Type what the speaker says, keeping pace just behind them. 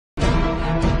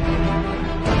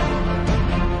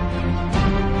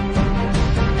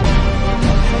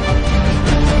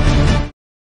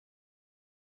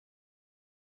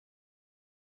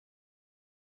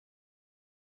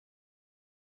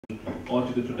or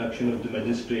to the production of the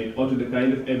magistrate, or to the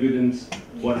kind of evidence,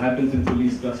 what happens in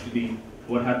police custody,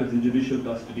 what happens in judicial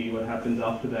custody, what happens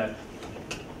after that.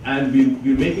 And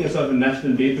we're making a sort of a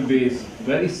national database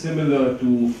very similar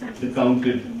to the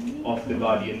Counted of The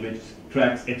Guardian, which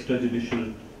tracks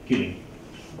extrajudicial killing.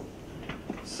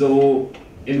 So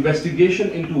investigation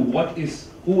into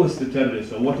who was the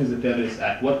terrorist, or what is the terrorist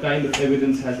act, what kind of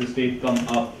evidence has the state come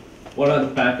up, what are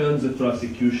the patterns of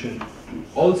prosecution,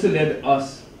 also led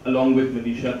us, along with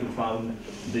Manisha, to found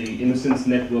the Innocence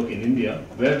Network in India,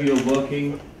 where we are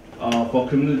working for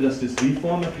criminal justice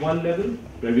reform at one level,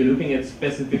 where we're looking at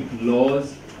specific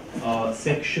laws,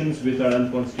 sections which are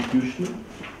unconstitutional,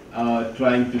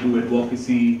 trying to do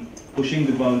advocacy, pushing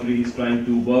the boundaries, trying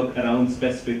to work around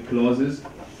specific clauses.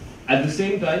 At the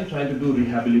same time, trying to do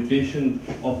rehabilitation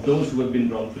of those who have been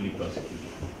wrongfully prosecuted.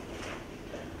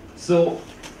 So,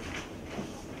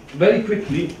 very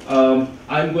quickly,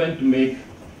 I'm going to make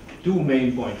two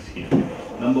main points here.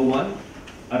 Number one,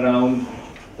 around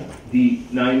the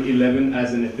 9/11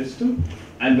 as an episteme,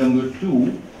 and number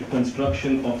two, the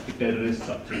construction of the terrorist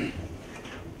subject.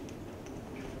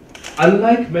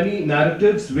 Unlike many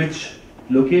narratives which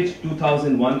locate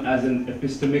 2001 as an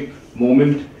epistemic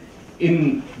moment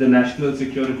in the national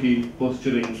security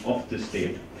posturing of the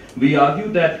state, we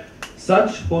argue that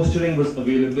such posturing was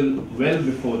available well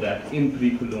before that in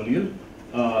pre-colonial,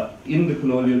 in the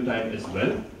colonial time as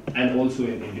well, and also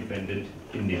in independent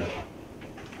India.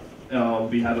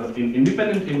 In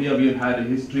independent India, we have had a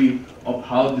history of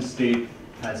how the state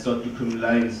has sought to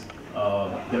criminalize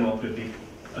democratic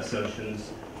assertions,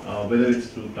 whether it's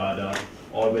through TADA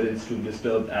or whether it's through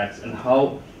disturbed acts, and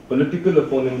how political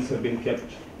opponents have been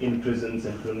kept in prisons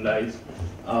and criminalized,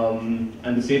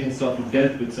 and the state has sought to deal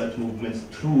with such movements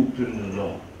through criminal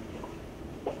law.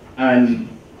 And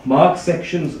mark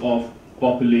sections of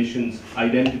populations,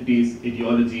 identities,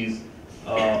 ideologies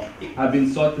have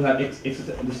been sought to have,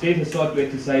 the state has sought to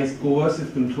exercise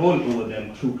coercive control over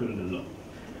them through criminal law.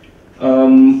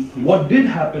 What did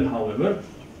happen, however,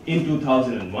 in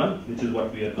 2001, which is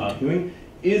what we are arguing,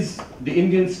 is the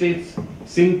Indian state's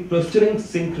posturing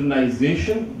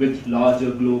synchronization with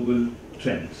larger global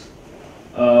trends.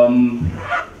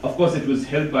 Of course, it was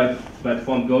held by the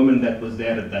former government that was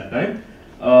there at that time.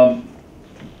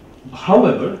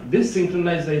 However, this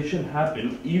synchronization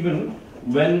happened even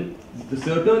when the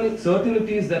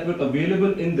certainties that were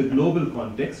available in the global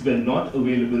context were not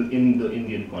available in the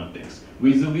Indian context,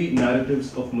 vis-a-vis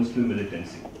narratives of Muslim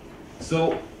militancy.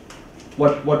 So,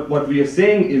 what we are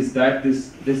saying is that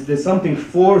there's something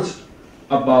forced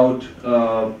about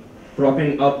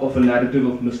propping up of a narrative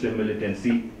of Muslim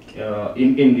militancy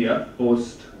in India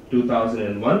post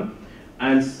 2001,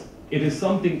 and it is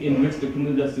something in which the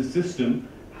criminal justice system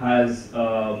has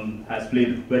played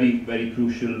a very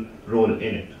crucial role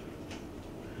in it.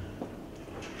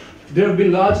 There have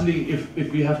been largely,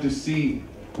 if we have to see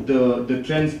the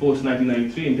trends post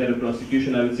 1993 in terror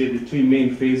prosecution, I would say the three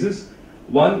main phases.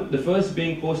 One, the first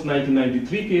being post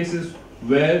 1993 cases,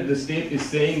 where the state is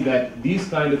saying that these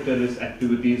kind of terrorist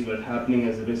activities were happening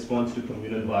as a response to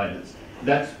communal violence.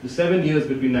 That's the 7 years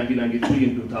between 1993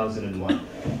 and 2001.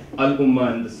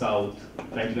 Al-Ummah in the south,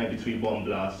 1993 bomb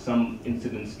blast, some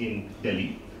incidents in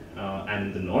Delhi and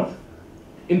in the north.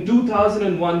 In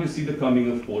 2001, you see the coming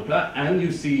of Porta, and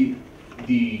you see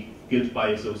the guilt by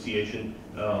association,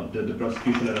 the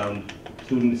prosecution around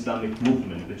student Islamic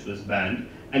movement, which was banned.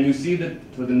 And you see that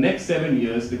for the next 7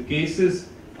 years, the cases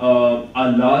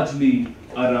are largely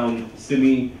around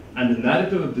Simi, and the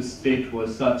narrative of the state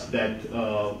was such that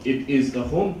it's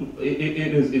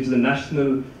a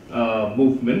national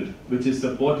movement which is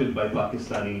supported by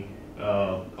Pakistani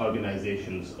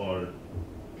organizations or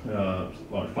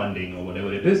funding or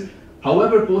whatever it is.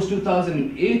 However, post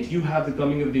 2008, you have the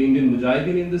coming of the Indian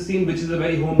Mujahideen in the scene, which is a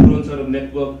very homegrown sort of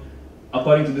network,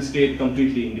 according to the state,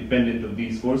 completely independent of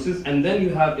these forces. And then you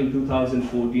have in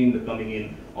 2014 the coming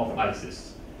in of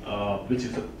ISIS, which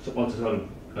is also sort of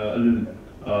a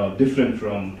little different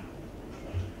from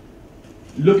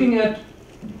looking at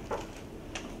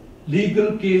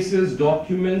legal cases,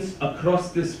 documents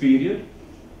across this period,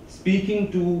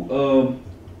 speaking to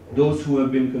those who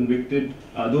have been convicted,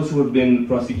 those who have been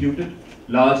prosecuted.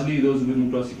 Largely, those who have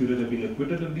been prosecuted have been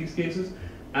acquitted of these cases,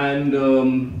 and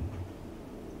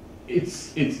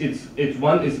it's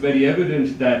very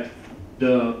evident that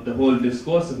the whole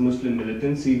discourse of Muslim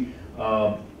militancy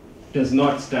does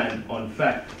not stand on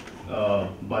fact,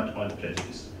 but on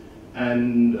prejudice.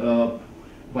 And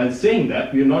while saying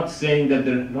that, we are not saying that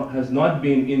there has not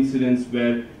been incidents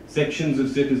where sections of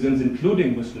citizens,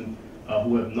 including Muslim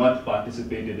who have not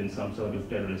participated in some sort of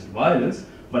terrorist violence,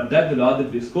 but that the larger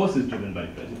discourse is driven by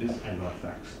prejudice and not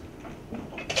facts.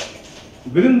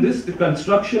 Within this, the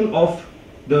construction of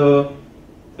the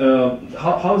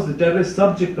how is the terrorist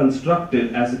subject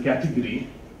constructed as a category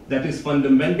that is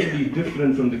fundamentally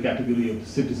different from the category of the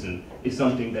citizen is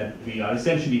something that we are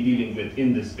essentially dealing with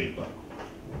in this paper.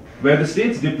 Where the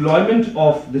state's deployment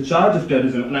of the charge of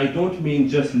terrorism, and I don't mean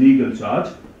just legal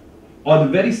charge, or the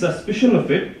very suspicion of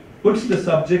it, puts the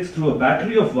subjects through a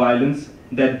battery of violence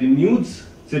that denudes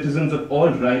citizens of all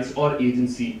rights or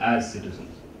agency as citizens.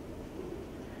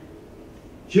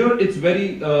 Here it's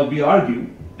we argue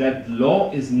that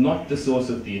law is not the source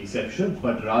of the exception,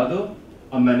 but rather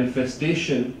a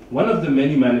manifestation, one of the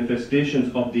many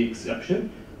manifestations of the exception,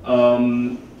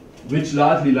 which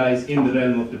largely lies in the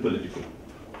realm of the political.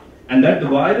 And that the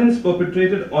violence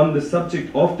perpetrated on the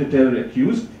subject of the terror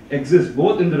accused exists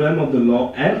both in the realm of the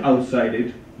law and outside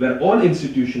it, where all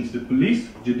institutions, the police,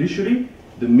 judiciary,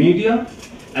 the media,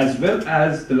 as well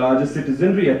as the larger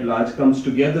citizenry at large, comes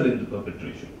together in the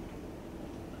perpetration.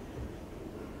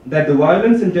 That the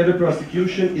violence in terror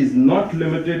prosecution is not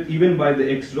limited even by the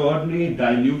extraordinary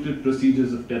diluted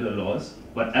procedures of terror laws,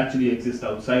 but actually exists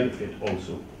outside of it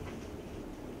also.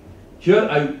 Here,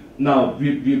 I'd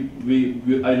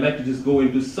like to just go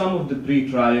into some of the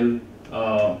pre-trial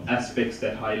aspects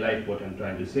that highlight what I'm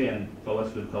trying to say, and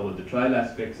Fawaz will cover the trial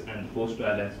aspects and the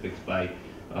post-trial aspects by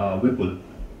Vipul.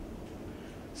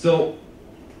 So,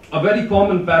 a very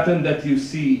common pattern that you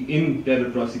see in terror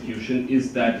prosecution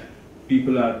is that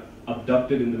people are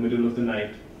abducted in the middle of the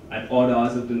night, at odd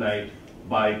hours of the night,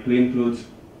 by plainclothes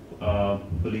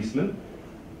policemen,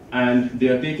 and they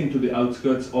are taken to the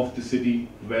outskirts of the city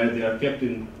where they are kept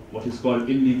in what is called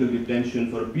illegal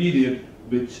detention for a period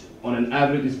which on an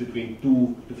average is between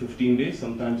 2 to 15 days,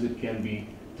 sometimes it can be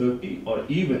 30, or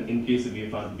even in case of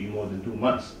found to be more than 2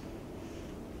 months.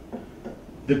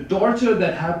 The torture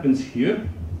that happens here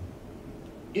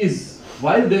is,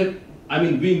 while there,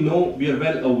 we are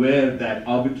well aware that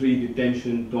arbitrary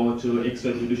detention, torture,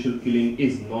 extrajudicial killing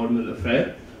is normal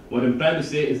affair. What I'm trying to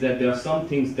say is that there are some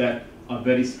things that are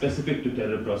very specific to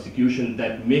terror prosecution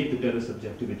that make the terror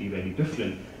subjectivity very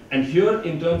different. And here,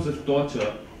 in terms of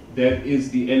torture, there is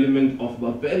the element of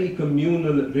a very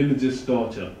communal religious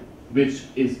torture, which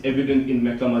is evident in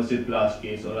Mecca Masjid blast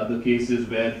case or other cases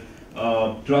where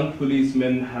drunk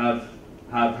policemen have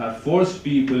forced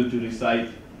people to recite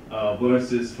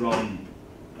verses from,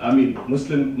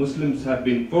 Muslims have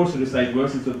been forced to recite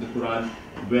verses of the Quran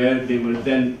where they were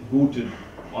then booted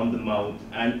on the mouth.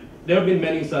 And there have been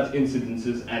many such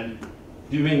incidences, and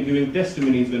during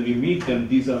testimonies when we meet them,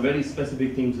 these are very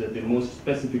specific things that they most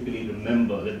specifically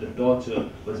remember, that the torture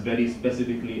was very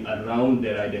specifically around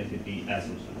their identity as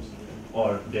Muslims,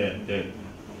 or their.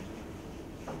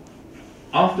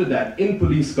 After that, in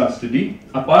police custody,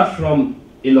 apart from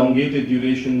elongated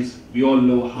durations, we all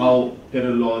know how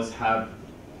terror laws have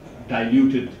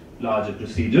diluted larger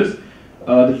procedures.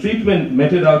 The treatment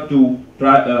meted out to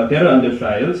terror under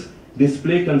trials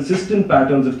display consistent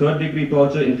patterns of third-degree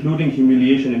torture, including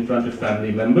humiliation in front of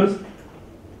family members.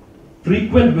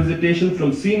 Frequent visitation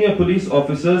from senior police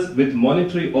officers with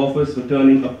monetary offers for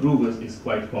turning approvers is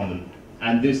quite common.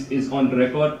 And this is on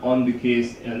record on the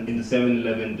case in the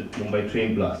 7/11 Mumbai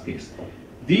train blast case.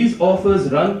 These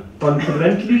offers run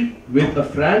concurrently with a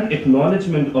frank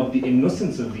acknowledgement of the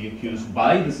innocence of the accused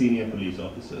by the senior police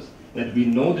officers, that we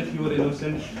know that you are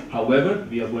innocent, however,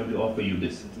 we are going to offer you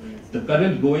this. The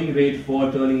current going rate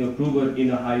for turning approver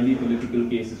in a highly political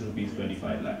case is rupees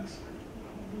 25 lakhs.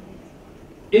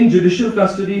 In judicial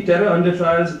custody, terror under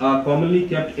trials are commonly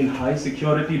kept in high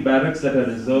security barracks that are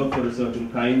reserved for a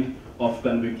certain kind of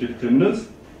convicted criminals.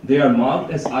 They are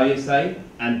marked as ISI,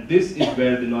 and this is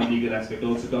where the non-legal aspect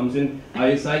also comes in.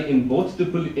 ISI in both the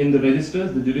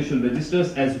registers, the judicial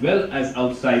registers, as well as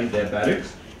outside their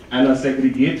barracks, and are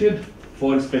segregated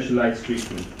for specialized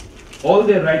treatment. All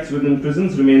their rights within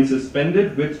prisons remain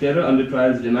suspended, with terror under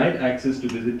trials denied access to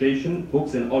visitation,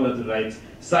 books, and all other rights,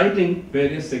 citing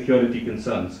various security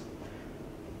concerns.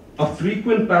 A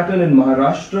frequent pattern in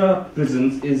Maharashtra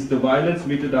prisons is the violence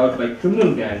meted out by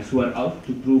criminal gangs who are out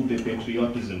to prove their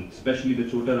patriotism, especially the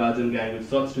Chota Rajan gang, which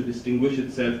sought to distinguish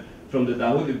itself from the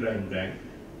Dawood Ibrahim gang,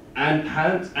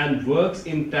 and works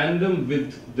in tandem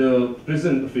with the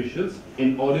prison officials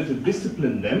in order to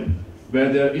discipline them,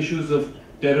 where there are issues of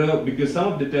terror, because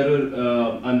some of the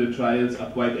terror under trials are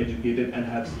quite educated and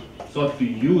have sought to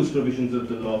use provisions of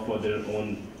the law for their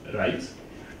own rights.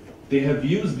 They have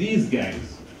used these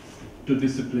gangs to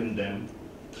discipline them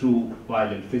through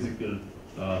violent physical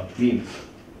means.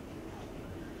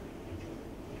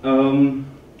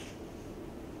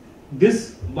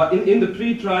 but in the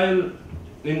pre-trial,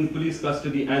 in police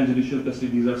custody and judicial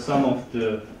custody, these are some of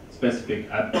the specific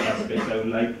aspects. I would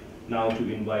like now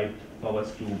to invite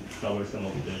Fawaz to cover some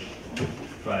of the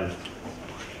trial.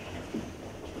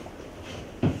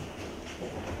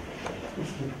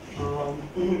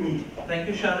 Thank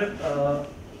you, Sharif.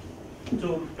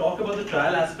 To talk about the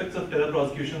trial aspects of terror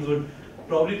prosecutions would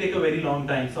probably take a very long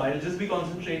time. So I'll just be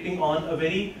concentrating on a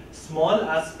very small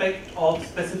aspect of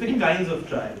specific kinds of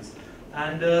trials.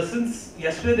 And since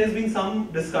yesterday there's been some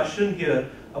discussion here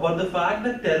about the fact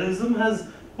that terrorism has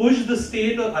pushed the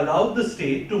state or allowed the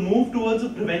state to move towards a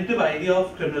preventive idea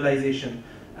of criminalization.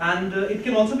 And it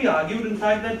can also be argued, in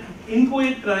fact, that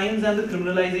inchoate crimes and the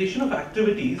criminalization of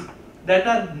activities that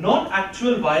are not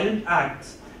actual violent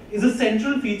acts is a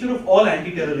central feature of all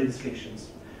anti-terror legislations.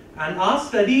 And our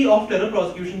study of terror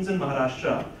prosecutions in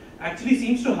Maharashtra actually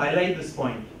seems to highlight this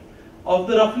point. Of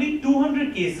the roughly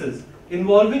 200 cases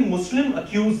involving Muslim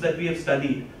accused that we have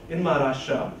studied in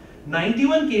Maharashtra,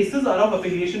 91 cases are of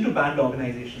affiliation to banned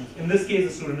organizations. In this case,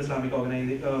 the Student Islamic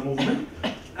movement.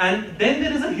 And then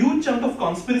there is a huge chunk of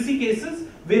conspiracy cases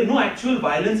where no actual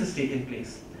violence has taken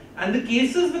place. And the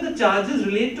cases where the charges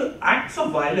relate to acts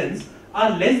of violence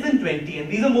are less than 20.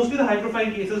 And these are mostly the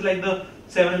high-profile cases like the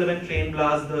 7/11 train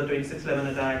blast, the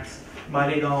 26/11 attacks,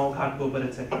 Malegaon, Ghatkopar,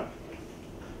 etc.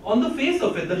 On the face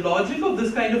of it, the logic of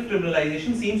this kind of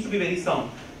criminalization seems to be very sound.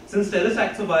 Since terrorist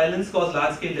acts of violence cause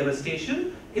large-scale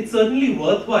devastation, it's certainly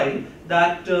worthwhile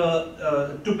that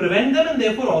to prevent them, and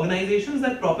therefore organizations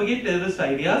that propagate terrorist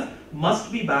ideas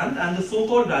must be banned and the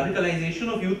so-called radicalization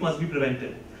of youth must be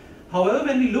prevented. However,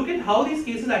 when we look at how these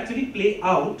cases actually play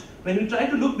out, when we try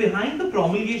to look behind the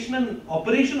promulgation and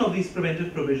operation of these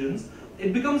preventive provisions,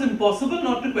 it becomes impossible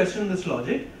not to question this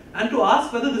logic and to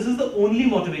ask whether this is the only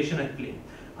motivation at play.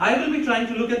 I will be trying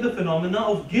to look at the phenomena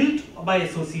of guilt by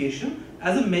association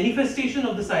as a manifestation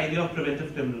of this idea of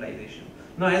preventive criminalization.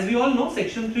 Now, as we all know,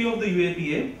 Section 3 of the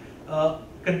UAPA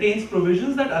contains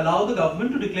provisions that allow the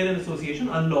government to declare an association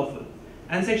unlawful.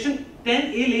 And Section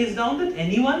 10A lays down that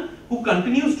anyone who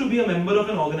continues to be a member of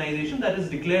an organization that is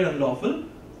declared unlawful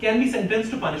can be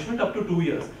sentenced to punishment up to 2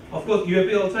 years. Of course,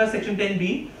 UAPA also has Section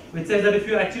 10B, which says that if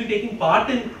you are actually taking part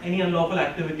in any unlawful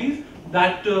activities,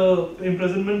 that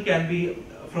imprisonment can be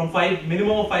from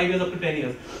minimum of 5 years up to 10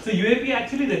 years. So UAPA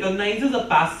actually recognizes a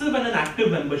passive and an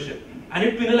active membership, and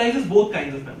it penalizes both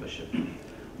kinds of membership.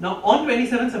 Now, on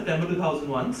 27 September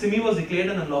 2001, SIMI was declared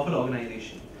an unlawful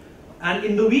organization. And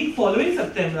in the week following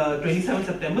 27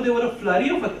 September, there were a flurry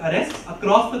of arrests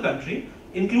across the country,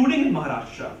 including in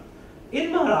Maharashtra.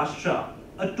 In Maharashtra,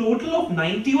 a total of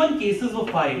 91 cases were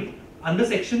filed under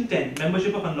Section 10,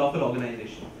 membership of unlawful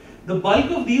organization. The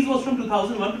bulk of these was from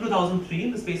 2001 to 2003,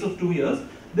 in the space of 2 years.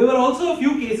 There were also a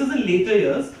few cases in later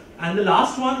years, and the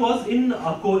last one was in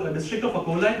the district of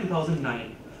Akola in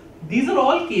 2009. These are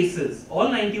all cases, all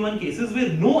 91 cases, where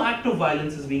no act of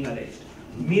violence is being alleged.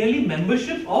 Merely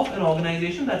membership of an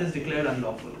organization that is declared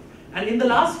unlawful. And in the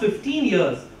last 15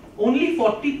 years, only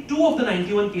 42 of the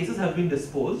 91 cases have been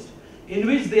disposed, in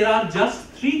which there are just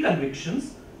 3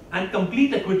 convictions and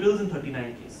complete acquittals in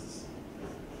 39 cases.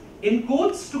 In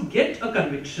courts, to get a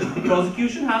conviction, the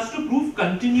prosecution has to prove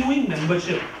continuing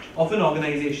membership of an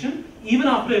organization even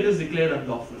after it is declared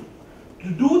unlawful. To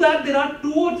do that, there are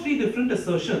 2 or 3 different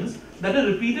assertions that are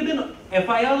repeated in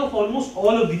FIRs of almost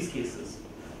all of these cases.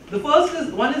 The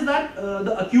first one is that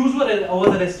the accused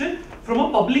was arrested from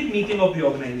a public meeting of the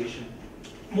organization,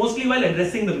 mostly while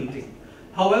addressing the meeting.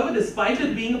 However, despite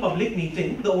it being a public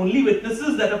meeting, the only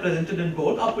witnesses that are presented in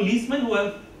court are policemen who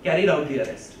have carried out the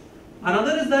arrest.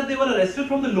 Another is that they were arrested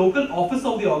from the local office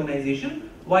of the organization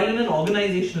while in an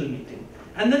organizational meeting.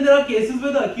 And then there are cases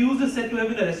where the accused is said to have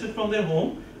been arrested from their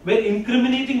home, where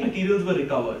incriminating materials were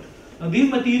recovered. Now,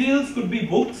 these materials could be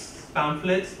books,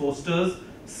 pamphlets, posters,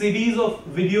 CDs of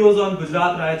videos on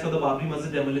Gujarat riots or the Babri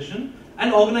Masjid demolition,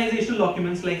 and organizational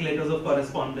documents like letters of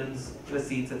correspondence,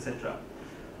 receipts, etc.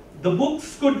 The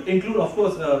books could include, of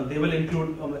course, they will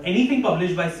include anything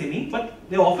published by SIMI, but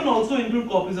they often also include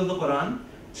copies of the Quran,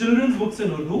 children's books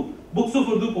in Urdu, books of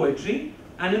Urdu poetry,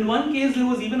 and in one case there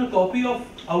was even a copy of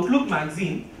Outlook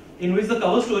magazine in which the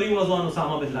cover story was on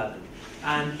Osama bin Laden.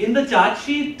 And in the charge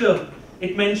sheet,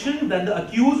 it mentioned that the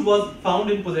accused was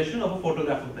found in possession of a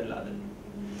photograph of bin Laden.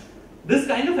 This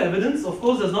kind of evidence, of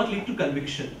course, does not lead to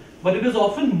conviction, but it is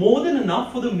often more than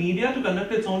enough for the media to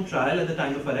conduct its own trial at the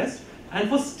time of arrest, and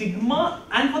for stigma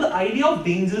and for the idea of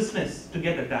dangerousness to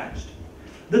get attached.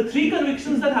 The 3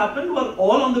 convictions that happened were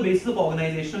all on the basis of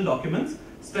organizational documents,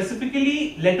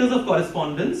 specifically letters of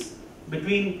correspondence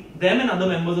between them and other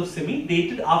members of SIMI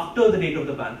dated after the date of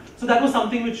the ban. So that was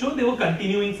something which showed they were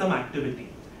continuing some activity.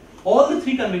 All the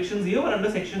 3 convictions here were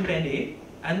under section 10A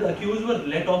and the accused were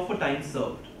let off for time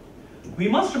served. We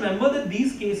must remember that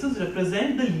these cases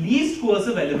represent the least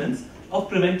coercive elements of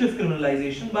preventive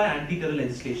criminalization by anti-terror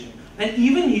legislation. And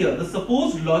even here, the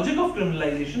supposed logic of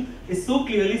criminalization is so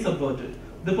clearly subverted.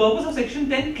 The purpose of section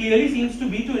 10 clearly seems to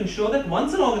be to ensure that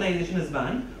once an organization is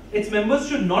banned, its members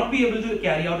should not be able to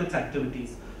carry out its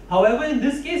activities. However, in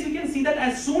this case, you can see that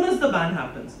as soon as the ban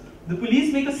happens, the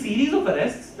police make a series of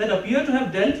arrests that appear to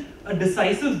have dealt a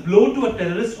decisive blow to a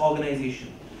terrorist organization.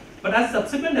 But as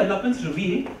subsequent developments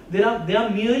reveal, they are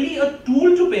merely a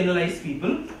tool to penalize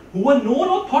people who were known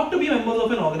or thought to be members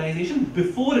of an organization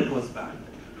before it was banned.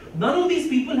 None of these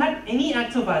people had any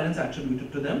acts of violence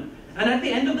attributed to them, and at the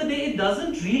end of the day, it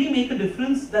doesn't really make a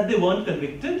difference that they weren't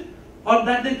convicted or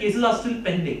that their cases are still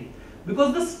pending.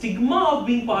 Because the stigma of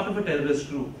being part of a terrorist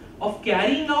group, of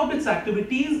carrying out its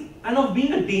activities and of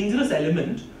being a dangerous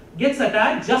element gets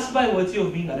attached just by virtue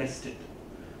of being arrested.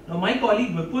 Now my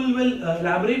colleague Vipul will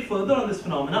elaborate further on this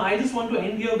phenomena. I just want to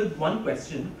end here with one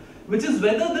question, which is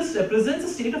whether this represents a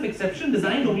state of exception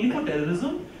designed only for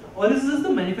terrorism, or is this the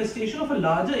manifestation of a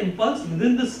larger impulse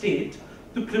within the state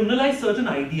to criminalize certain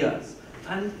ideas.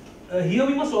 And here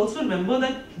we must also remember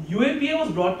that UAPA was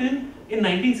brought in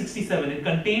 1967. It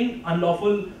contained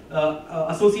unlawful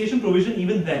association provision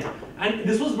even then. And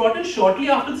this was brought in shortly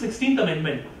after the 16th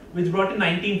Amendment, which brought in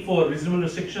 1904, reasonable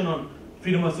restriction on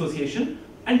freedom of association.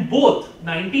 And both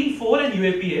 1904 and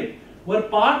UAPA were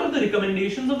part of the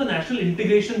recommendations of the National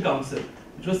Integration Council,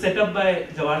 which was set up by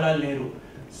Jawaharlal Nehru.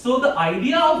 So the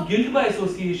idea of guilt by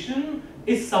association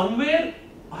is somewhere,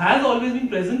 has always been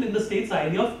present in the state's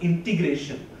idea of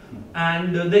integration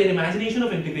and the imagination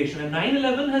of integration. And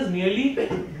 9/11 has merely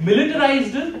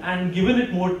militarized it and given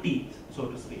it more teeth, so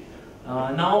to speak.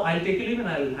 Now I'll take a leave and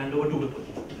I'll hand over to Vipul.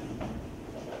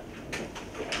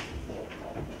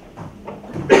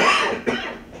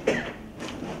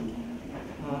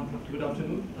 Good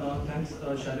afternoon. Thanks,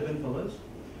 Sharif and Fawaz.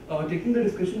 Taking the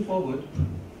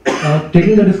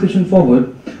discussion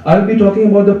forward, I'll be talking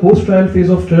about the post-trial phase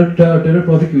of terror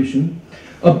prosecution.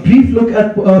 A brief look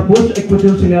at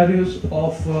post-acquittal scenarios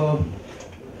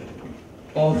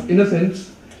of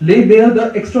innocence lay bare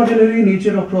the extraordinary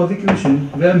nature of prosecution,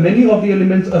 where many of the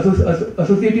elements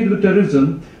associated with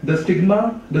terrorism, the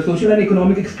stigma, the social and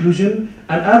economic exclusion,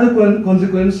 and as a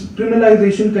consequence,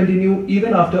 criminalization continue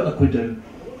even after acquittal.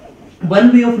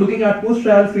 One way of looking at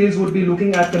post-trial phase would be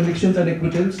looking at convictions and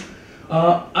acquittals.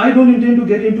 I don't intend to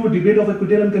get into a debate of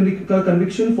acquittal and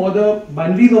conviction, for the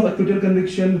boundaries of acquittal,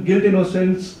 conviction, guilt,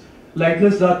 innocence,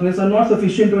 lightness, darkness are not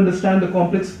sufficient to understand the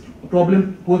complex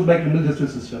problem posed by criminal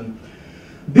justice system.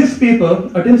 This paper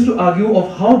attempts to argue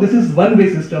of how this is one-way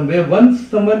system, where once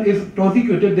someone is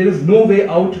prosecuted, there is no way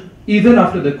out even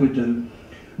after the acquittal.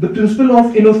 The principle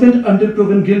of innocent until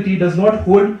proven guilty does not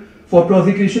hold for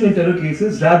prosecution in terror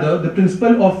cases. Rather, the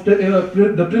principle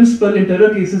in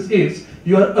terror cases is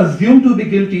you are assumed to be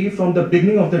guilty from the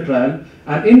beginning of the trial,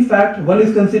 and in fact, one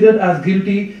is considered as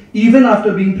guilty even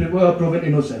after being proven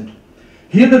innocent.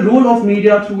 Here, the role of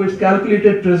media through its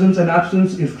calculated presence and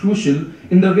absence is crucial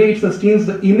in the way it sustains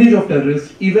the image of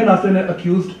terrorists even after an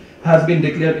accused has been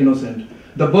declared innocent.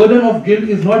 The burden of guilt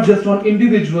is not just on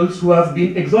individuals who have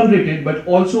been exonerated, but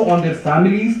also on their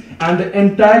families and the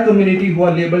entire community who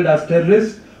are labeled as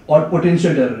terrorists or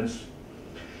potential terrorists.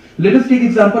 Let us take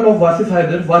example of Wasif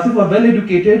Haider. Wasif was well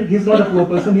educated. He is not a poor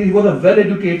person. He was a well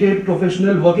educated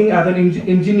professional working as an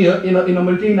engineer in a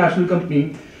multinational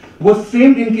company. Was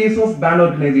framed in case of ban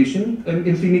organization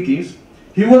in Sini case.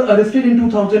 He was arrested in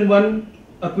 2001,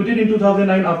 acquitted in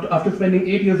 2009 after spending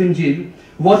 8 years in jail.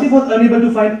 Wasif was unable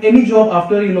to find any job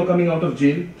after coming out of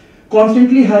jail.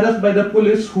 Constantly harassed by the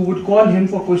police, who would call him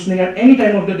for questioning at any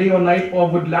time of the day or night, or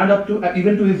would land up to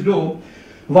even to his door.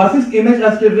 Wasif's image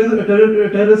as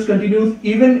terrorist continues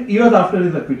even years after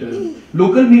his acquittal.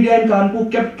 Local media in Kanpur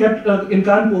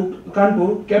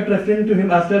kept referring to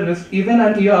him as terrorist even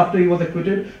an year after he was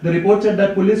acquitted. The report said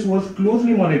that police was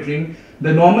closely monitoring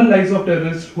the normal lives of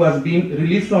terrorists who has been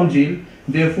released from jail,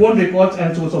 their phone records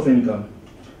and source of income.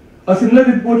 A similar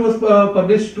report was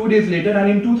published 2 days later, and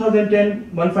in 2010,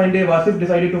 one fine day, Wasif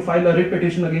decided to file a writ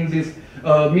petition against this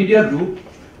media group.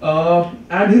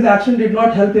 And his action did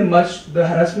not help him much. The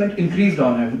harassment increased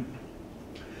on him.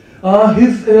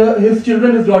 His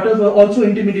children, his daughters were also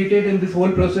intimidated in this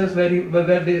whole process,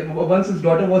 once his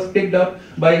daughter was picked up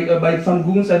by some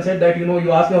goons and said that,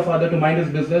 you ask your father to mind his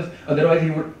business, otherwise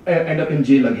he would end up in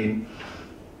jail again.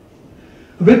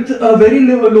 With very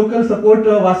local support,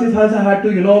 Wasif has had to,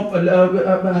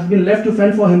 has been left to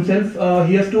fend for himself.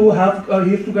 He has to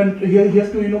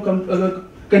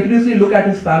continuously look at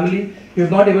his family. He is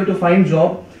not able to find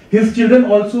job. His children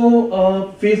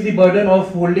also face the burden of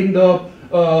holding the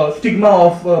stigma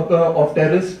of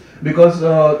terrorists, because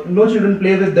no children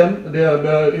play with them.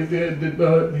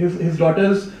 His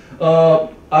daughters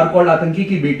are called Atanki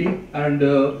ki beti, and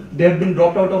they have been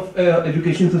dropped out of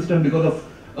education system because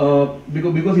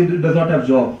he does not have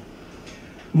job.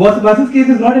 Wasif's case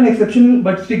is not an exception,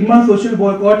 but stigma, social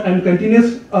boycott, and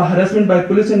continuous harassment by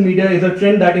police and media is a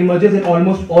trend that emerges in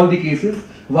almost all the cases.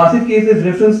 Wasif's case is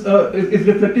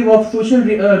reflective of social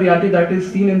reality that is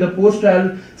seen in the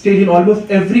post-trial stage in almost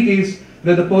every case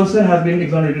where the person has been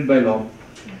exonerated by law.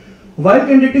 While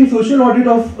conducting social audit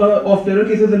of terror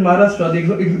cases in Maharashtra, the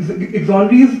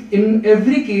exonerees in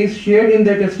every case shared in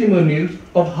their testimonials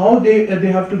of how they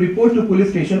have to report to police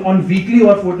station on weekly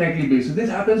or fortnightly basis. This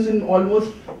happens in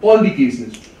almost all the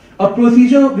cases. A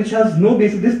procedure which has no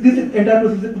basis, this entire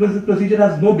procedure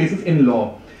has no basis in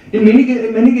law. In many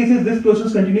cases, this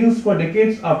process continues for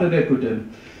decades after their acquittal.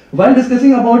 While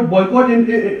discussing about boycott,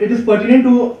 it is pertinent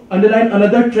to underline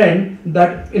another trend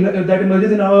that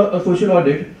emerges in our social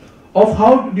audit, of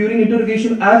how during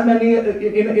interrogation, in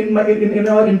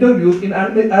our interviews, in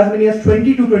as many as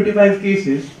 20 to 25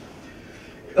 cases,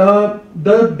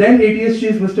 the then ATS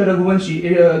chief, Mr. Raghuvanshi,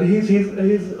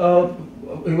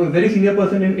 he was a very senior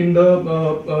person in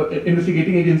the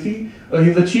investigating agency.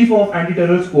 He's the chief of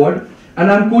anti-terror squad,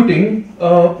 and I'm quoting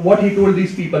what he told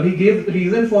these people. He gave the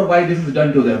reason for why this is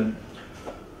done to them.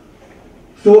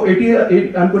 So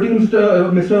I'm quoting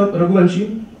Mr.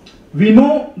 Raghuvanshi. We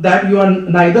know that you are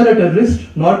neither a terrorist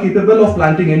nor capable of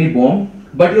planting any bomb,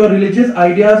 but your religious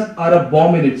ideas are a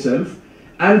bomb in itself,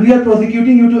 and we are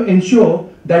prosecuting you to ensure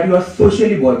that you are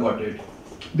socially boycotted.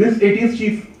 This ATS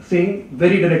chief saying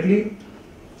very directly,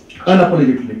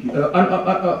 unapologetically.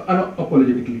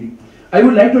 I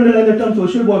would like to underline the term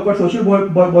social boycott. Social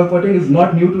boycotting is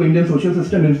not new to Indian social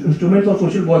system. Instruments of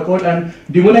social boycott and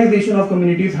demonization of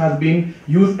communities has been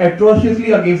used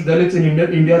atrociously against Dalits in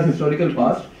India's historical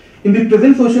past. In the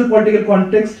present social political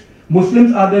context,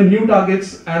 Muslims are the new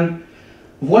targets, and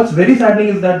what's very saddening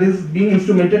is that this is being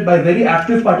instrumented by very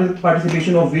active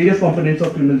participation of various components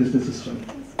of criminal justice system.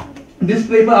 This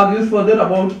paper argues further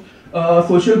about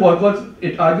social boycotts.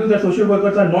 It argues that social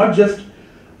boycotts are not just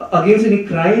against any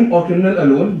crime or criminal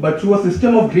alone, but through a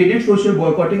system of graded social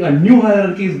boycotting, a new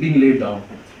hierarchy is being laid down.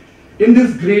 In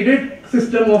this graded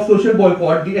system of social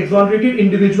boycott, the exonerated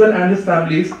individual and his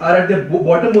families are at the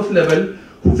bottommost level,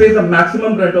 who face the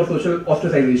maximum brunt of social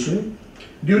ostracization.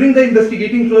 During the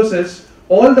investigating process,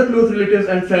 all the close relatives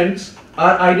and friends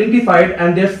are identified,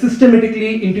 and they are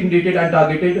systematically intimidated and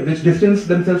targeted, which distance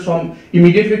themselves from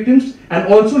immediate victims and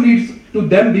also leads to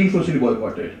them being socially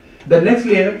boycotted. The next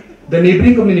layer, the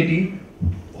neighboring community,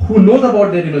 who knows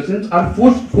about their innocence, are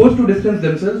forced to distance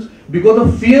themselves because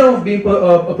of fear of being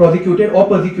prosecuted or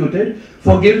persecuted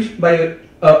for guilt by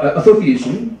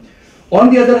association. On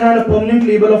the other hand, a permanent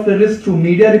label of terrorist through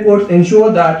media reports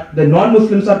ensure that the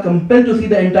non-Muslims are compelled to see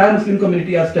the entire Muslim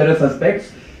community as terror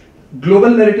suspects.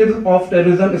 Global narratives of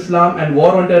terrorism, Islam, and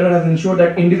war on terror has ensured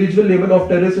that individual label of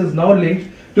terrorist is now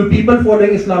linked to people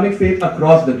following Islamic faith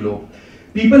across the globe.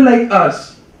 People like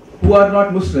us, who are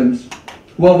not Muslims,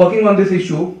 who are working on this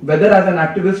issue, whether as an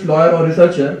activist, lawyer, or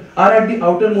researcher, are at the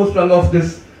outermost rung of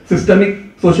this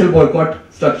systemic social boycott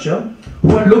structure,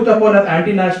 who are looked upon as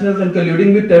anti-nationals and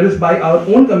colluding with terrorists by our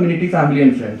own community, family,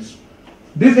 and friends.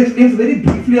 This explains very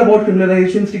briefly about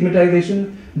criminalization,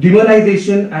 stigmatization,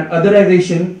 demonization, and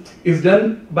otherization is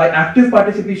done by active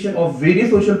participation of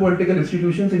various social political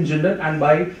institutions in general and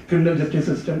by criminal justice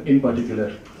system in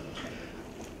particular.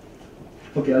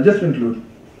 Okay, I'll just conclude.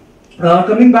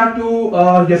 Coming back to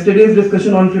yesterday's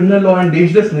discussion on criminal law and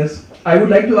dangerousness, I would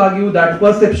like to argue that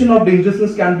perception of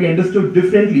dangerousness can be understood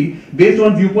differently based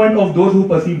on viewpoint of those who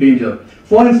perceive danger.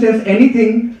 For instance,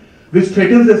 anything which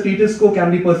threatens the status quo can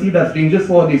be perceived as dangerous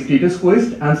for the status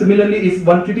quoist, and similarly, if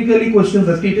one critically questions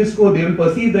the status quo, they will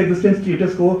perceive the existing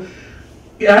status quo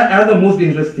as the most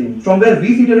dangerous thing. From where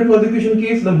we see terror prosecution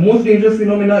case, the most dangerous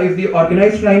phenomena is the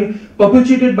organized crime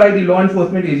perpetrated by the law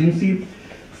enforcement agency.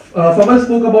 Fawaz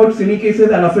spoke about semi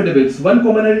cases and affidavits. One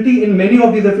commonality in many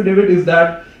of these affidavits is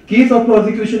that case of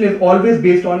prosecution is always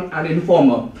based on an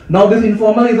informer. Now, this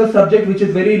informer is a subject which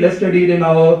is very less studied in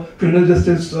our criminal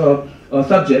justice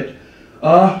subject.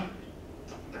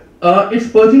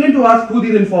 It's pertinent to ask who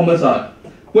these informers are.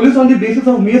 Police, on the basis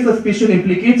of mere suspicion,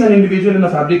 implicates an individual in a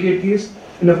fabricated case,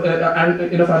 and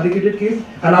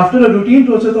after a routine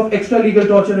process of extra-legal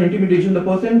torture and intimidation, the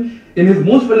person in his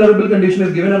most vulnerable condition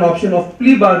is given an option of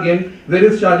plea bargain, where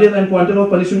his charges and quantum of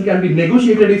punishment can be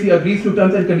negotiated if he agrees to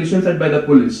terms and conditions set by the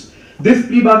police. This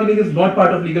plea bargaining is not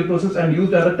part of legal process and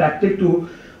used as a tactic to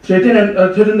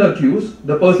threaten the accused,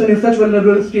 the person in such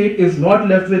vulnerable state is not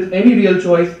left with any real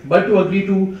choice but to agree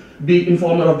to be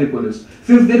informer of the police.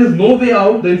 Since there is no way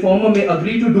out, the informer may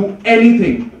agree to do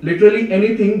anything, literally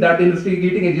anything that the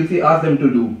investigating agency asks them to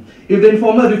do. If the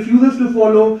informer refuses to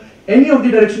follow any of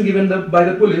the direction given by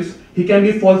the police, he can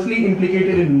be falsely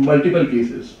implicated in multiple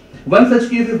cases. One such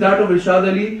case is that of Irshad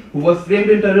Ali, who was framed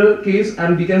in terror case,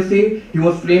 and we can say he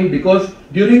was framed because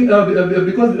during his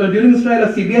trial,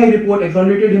 a CBI report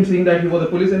exonerated him, saying that he was a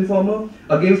police informer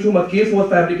against whom a case was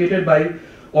fabricated by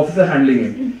officer handling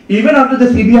it. Even after the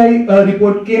CBI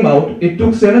report came out, it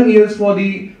took 7 years for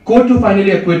the court to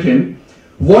finally acquit him.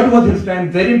 What was his crime?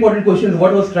 Very important question is,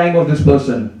 what was crime of this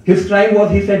person? His crime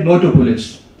was he said no to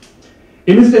police.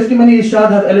 In his testimony,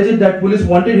 Irshad has alleged that police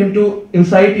wanted him to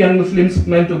incite young Muslims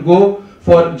men to go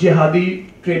for jihadi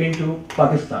training to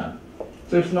Pakistan.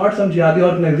 So it's not some jihadi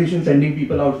organization sending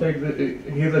people outside.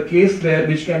 Here's a case there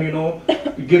which can,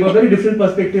 give a very different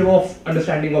perspective of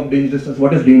understanding of dangerousness.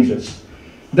 What is dangerous?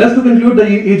 Thus, to conclude, the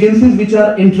agencies which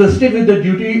are entrusted with the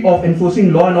duty of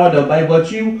enforcing law and order by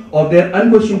virtue of their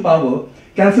unquestioned power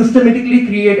can systematically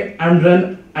create and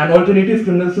run an alternative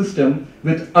criminal system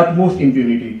with utmost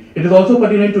impunity. It is also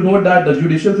pertinent to note that the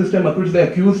judicial system acquits the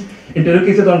accused in terror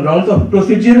cases on grounds of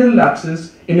procedural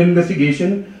lapses in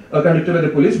investigation conducted by the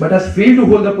police, but has failed to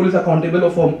hold the police accountable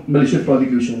for malicious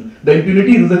prosecution. The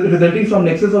impunity resulting from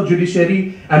nexus of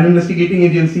judiciary and investigating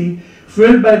agency,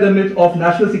 fueled by the myth of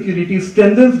national security,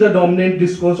 strengthens the dominant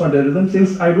discourse on terrorism.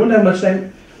 Since I don't have much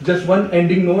time, just one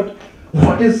ending note.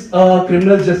 What is a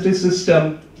criminal justice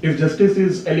system if justice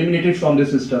is eliminated from the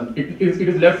system? It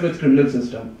is left with criminal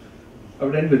system. I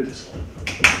would end with this.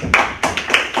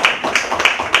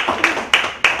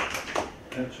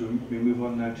 We move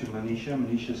on now to Manisha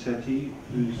Sethi,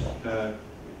 who's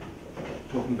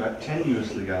talking about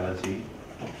tenuous legality,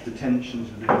 the tensions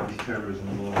of the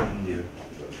anti-terrorism law in India.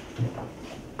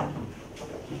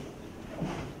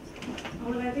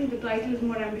 Well, I think the title is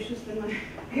more ambitious than my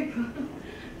paper.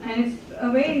 And it's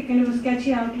a very kind of a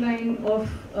sketchy outline of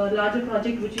a larger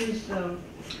project, which is,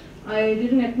 I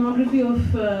did an ethnography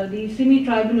of the Simi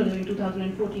tribunal in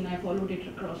 2014. I followed it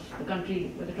across the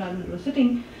country where the tribunal was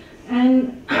sitting.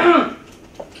 And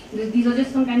these are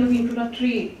just some kind of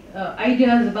introductory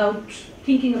ideas about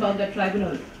thinking about that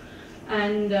tribunal.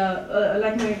 And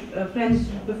like my friends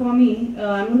before me,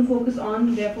 I'm going to focus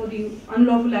on, therefore, the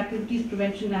Unlawful Activities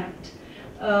Prevention Act,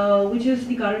 which is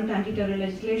the current anti-terror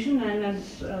legislation. And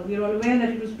as we're all aware that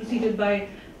it was preceded by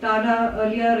TADA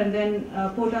earlier, and then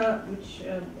POTA,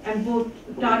 and both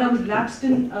TADA was lapsed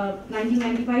in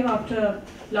 1995 after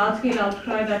large-scale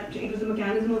outcry that it was a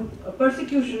mechanism of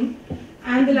persecution,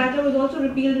 and the latter was also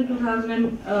repealed in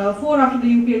 2004 after the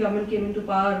UPA government came into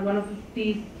power. One of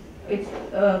its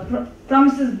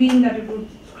promises being that it would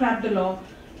scrap the law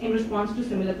in response to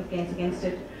similar complaints against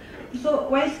it. So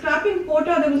while scrapping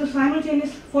POTA, there was a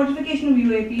simultaneous fortification of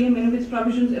UAPA. Many of its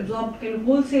provisions absorbed kind of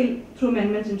wholesale through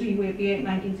amendments into UAPA in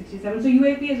 1967. So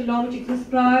UAPA is a law which exists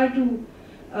prior to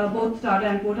both TADA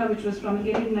and POTA, which was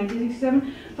promulgated in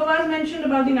 1967. Fawaz mentioned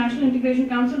about the National Integration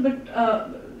Council, but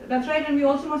that's right, and we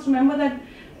also must remember that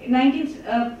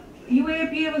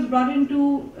UAPA was brought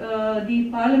into the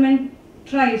parliament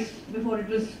thrice before it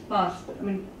was passed. I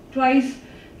mean, twice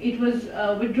it was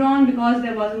withdrawn because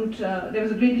there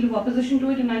was a great deal of opposition to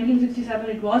it. In 1967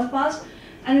 it was passed,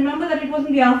 and remember that it was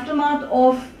in the aftermath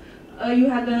of you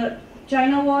had the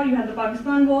China war, you had the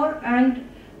Pakistan war, and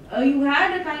you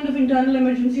had a kind of internal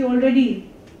emergency already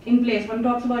in place. One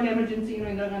talks about emergency,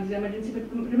 Indira Gandhi's emergency,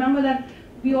 but remember that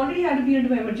we already had a period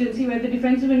of emergency where the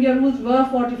Defence of India rules were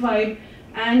fortified,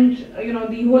 and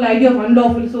the whole idea of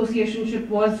unlawful associationship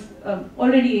was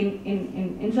already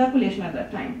in circulation at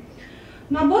that time.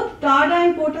 Now, both TADA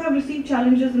and POTA have received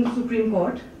challenges in the Supreme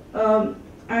Court,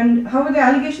 and however, the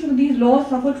allegations of these laws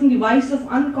suffered from the vice of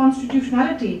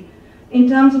unconstitutionality in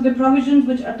terms of the provisions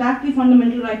which attack the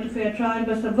fundamental right to fair trial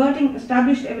by subverting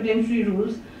established evidentiary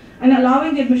rules and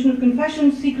allowing the admission of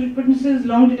confessions, secret witnesses,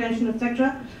 long detention,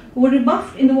 etc., were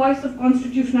rebuffed in the voice of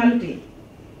constitutionality.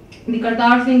 The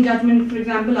Kartar Singh judgment, for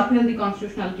example, upheld the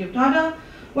constitutionality of TADA,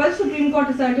 while the Supreme Court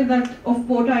asserted that of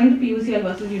POTA in the PUCL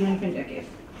versus Union of India case.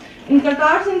 In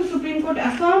Kartar Singh, the Supreme Court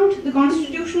affirmed the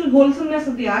constitutional wholesomeness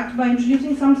of the Act by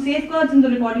introducing some safeguards in the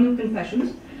recording of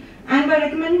confessions and by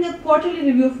recommending a quarterly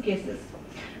review of cases.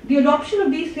 The adoption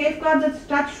of these safeguards as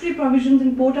statutory provisions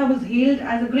in POTA was hailed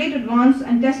as a great advance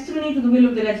and testimony to the will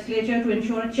of the legislature to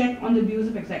ensure a check on the abuse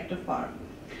of executive power.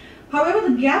 However,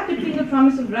 the gap between the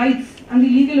promise of rights and the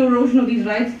legal erosion of these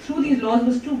rights through these laws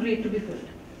was too great to be filled.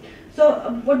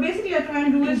 So, what basically I'm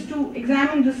trying to do is to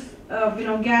examine this,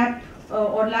 gap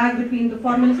or lag between the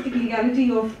formalistic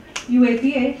legality of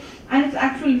UAPA and its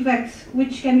actual effects,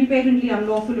 which can be patently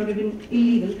unlawful or even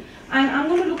illegal. And I'm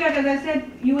going to look at, as I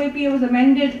said, UAPA was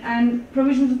amended and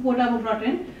provisions of quota were brought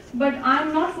in, but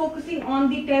I'm not focusing on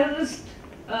the terrorist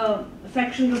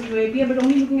sections of UAPA, but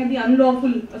only looking at the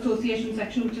unlawful association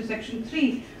section, which is section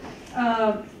 3.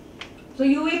 So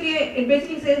UAPA, it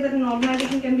basically says that an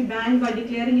organization can be banned by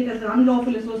declaring it as an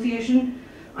unlawful association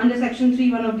under section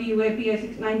 3(1) of the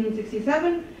UAPA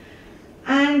 1967.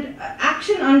 And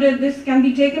action under this can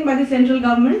be taken by the central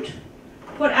government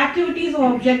for activities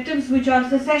or objectives which are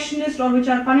secessionist or which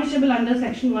are punishable under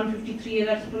section 153,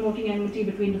 that's promoting enmity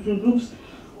between different groups,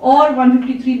 or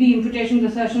 153B, imputations,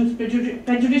 assertions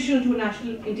prejudicial to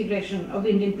national integration of the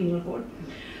Indian Penal Code.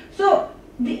 So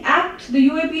the Act, the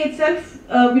UAP itself,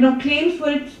 claims for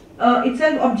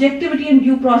itself objectivity and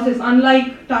due process,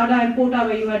 unlike TADA and POTA,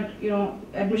 where you had,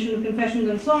 admission of confessions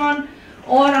and so on,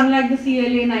 or unlike the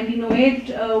CLA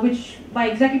 1908, which by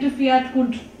executive fiat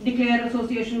could declare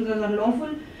associations as unlawful.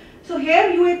 So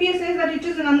here UAPA says that it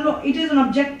is an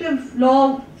objective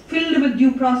law filled with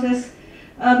due process,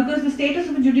 because the status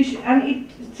of a judicial, and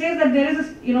it says that there is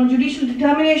a judicial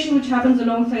determination which happens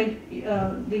alongside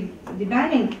the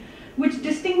banning, which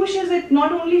distinguishes it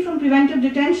not only from preventive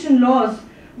detention laws,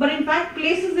 but in fact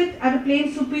places it at a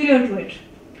plane superior to it.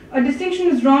 A distinction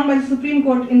is drawn by the Supreme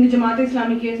Court in the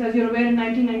Jamaat-e-Islami case. As you're aware, in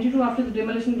 1992, after the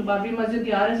demolition of the Babri Masjid,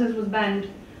 the RSS was banned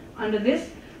under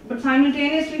this, but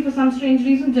simultaneously, for some strange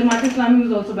reason, Jamaat-e-Islami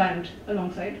was also banned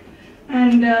alongside.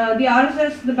 And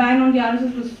the ban on the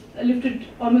RSS was lifted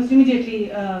almost immediately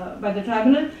by the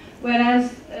tribunal,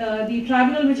 whereas the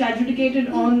tribunal which adjudicated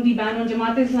on the ban on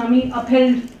Jamaat-e-Islami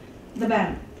upheld the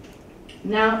ban.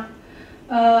 Now,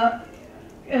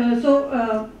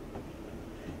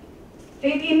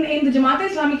 in the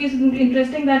Jamaat-e-Islami case, it's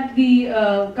interesting that the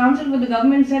council with the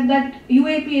government said that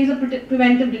UAP is a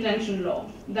preventive detention law,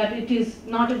 that it is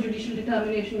not a judicial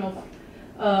determination of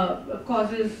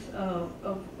causes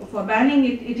for banning,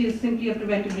 it is simply a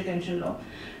preventive detention law.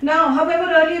 Now,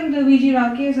 however, earlier in the V.G.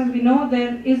 Rao case, as we know,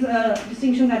 there is a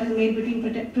distinction that is made between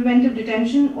preventive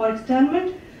detention or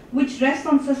externment, which rests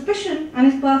on suspicion and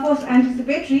is perforce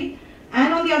anticipatory,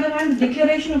 and on the other hand, the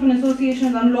declaration of an association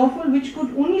as unlawful, which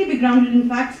could only be grounded in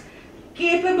facts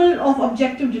capable of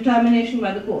objective determination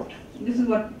by the court. This is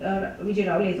what V.J.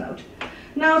 Rao lays out.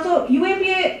 Now, so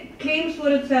UAPA claims for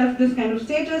itself this kind of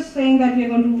status, saying that we are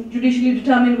going to judicially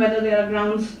determine whether there are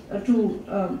grounds to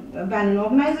ban an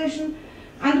organization,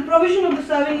 and the provision of the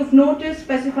serving of notice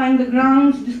specifying the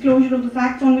grounds, disclosure of the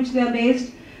facts on which they are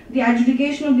based, the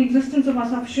adjudication of the existence of a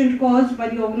sufficient cause by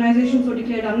the organization so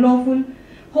declared unlawful,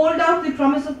 hold out the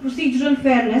promise of procedural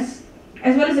fairness,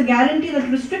 as well as a guarantee that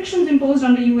restrictions imposed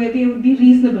under UAPA would be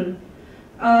reasonable.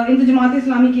 In the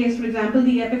Jamaat-e-Islami case, for example,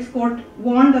 the Apex Court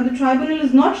warned that the tribunal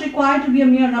is not required to be a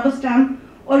mere rubber stamp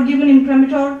or give an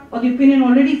imprimatur or the opinion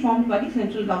already formed by the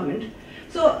central government.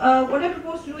 So what I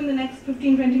propose to do in the next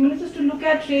 15-20 minutes is to look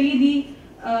at really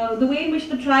the way in which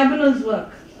the tribunals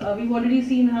work. We've already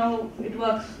seen how it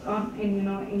works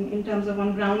in terms of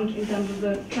on ground, in terms of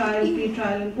the trial,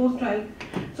 pre-trial and post-trial.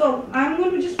 So I'm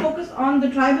going to just focus on the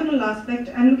tribunal aspect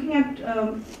and looking at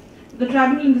the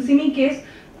tribunal in the Simi case.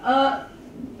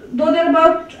 Though there are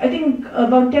about 10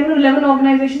 or 11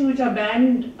 organizations which are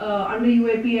banned under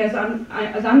UAP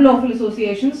as unlawful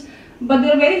associations, but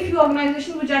there are very few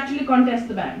organizations which actually contest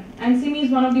the ban. And Simi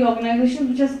is one of the organizations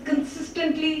which has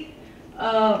consistently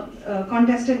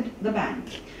contested the ban.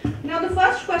 Now the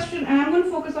first question, and I'm going to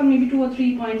focus on maybe 2 or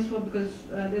 3 points because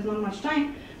there's not much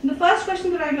time. The first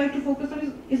question that I'd like to focus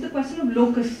on is the question of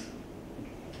locus.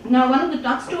 Now, one of the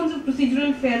touchstones of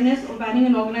procedural fairness of banning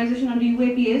an organization under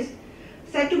UAP is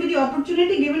said to be the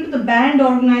opportunity given to the banned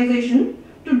organization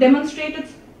to demonstrate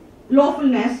its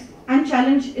lawfulness and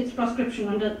challenge its proscription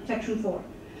under Section 4.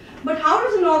 But how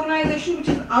does an organization which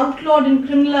is outlawed and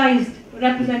criminalized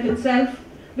represent itself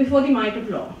before the might of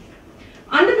law?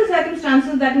 Under the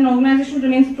circumstances that an organization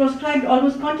remains proscribed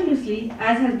almost continuously,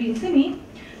 as has been Simi,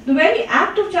 the very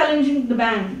act of challenging the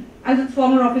ban, as its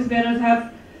former office bearers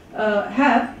have,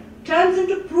 turns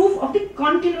into proof of the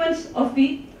continuance of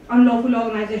the unlawful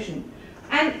organization.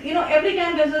 And every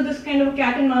time there's this kind of a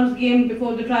cat and mouse game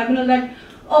before the tribunal that,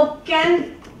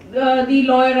 can the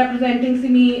lawyer representing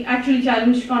Simi actually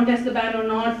contest the ban or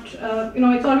not?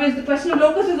 It's always the question of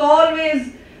locus is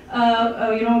always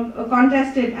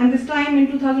contested. And this time in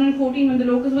 2014, when the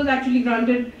locus was actually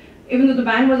granted, even though the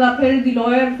ban was upheld, the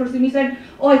lawyer for Simi said,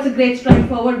 it's a great stride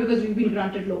forward because we've been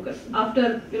granted locus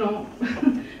after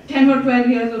 10 or 12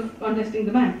 years of contesting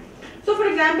the ban. So, for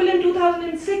example, in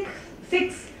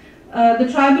 2006, the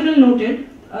tribunal noted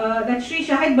that Shri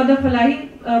Shahid Badr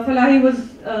Falahi was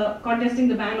contesting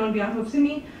the ban on behalf of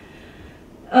Simi.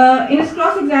 In his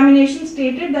cross-examination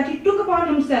stated that he took upon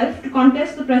himself to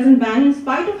contest the present ban in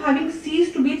spite of having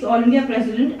ceased to be its All India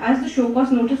President, as the show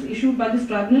cause notice issued by this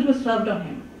tribunal was served on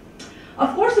him.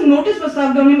 Of course, a notice was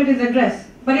served on him at his address,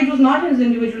 but it was not in his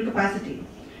individual capacity.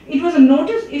 It was a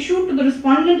notice issued to the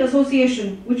Respondent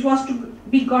Association, which was to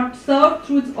be got served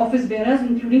through its office bearers,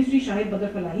 including Sri Shahid Badr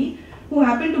Falahi, who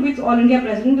happened to be its All India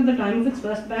President at the time of its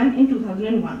first ban in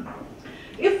 2001.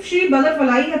 If Shri Badr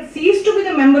Falahi had ceased to be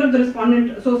the member of the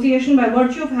Respondent Association by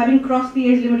virtue of having crossed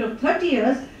the age limit of 30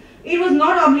 years, it was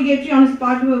not obligatory on his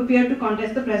part to appear to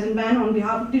contest the present ban on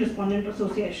behalf of the Respondent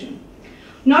Association.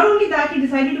 Not only that, he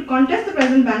decided to contest the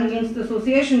present ban against the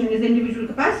association in his individual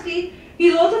capacity, he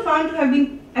is also found to have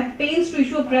been at pains to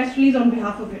issue a press release on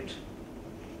behalf of it.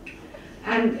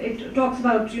 And it talks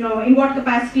about, in what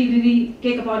capacity did he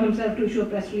take upon himself to issue a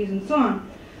press release and so on.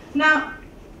 Now,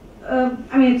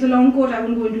 it's a long quote, I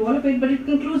won't go into all of it, but it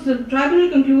concludes, the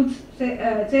tribunal concludes,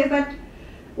 says that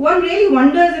one really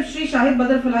wonders if Sri Shahid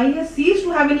Badr Falahi has ceased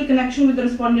to have any connection with the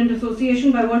Respondent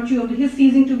Association by virtue of his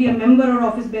ceasing to be a member or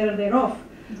office bearer thereof.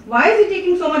 Why is he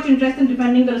taking so much interest in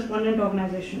defending the Respondent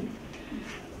organization?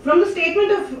 From the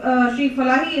statement of Sri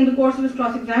Falahi in the course of his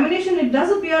cross-examination, it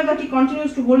does appear that he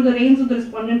continues to hold the reins of the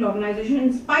Respondent organization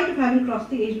in spite of having crossed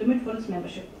the age limit for its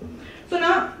membership. So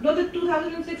now, though the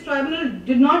 2006 tribunal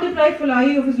did not deprive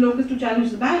Falahi of his locus to challenge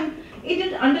the ban, it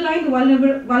did underline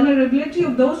the vulnerability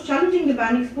of those challenging the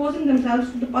ban, exposing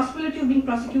themselves to the possibility of being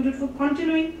prosecuted for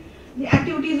continuing the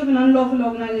activities of an unlawful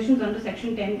organization under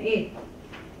Section 10A.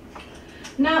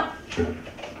 Now,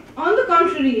 on the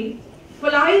contrary,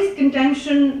 Falahi's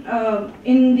contention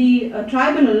in the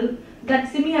tribunal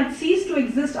that Simi had ceased to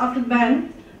exist after the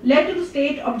ban led to the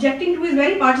state objecting to his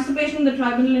very participation in the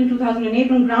tribunal in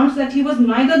 2008 on grounds that he was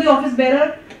neither the office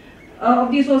bearer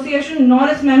of the association nor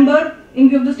its member in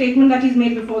view of the statement that he's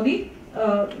made before the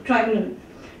tribunal.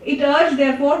 It urged,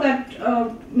 therefore, that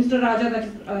Mr. Raja, that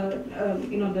is,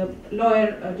 the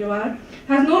lawyer Jawahar,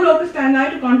 has no locus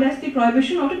standi to contest the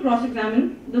prohibition or to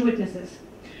cross-examine the witnesses.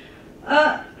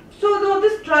 So, though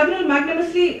this tribunal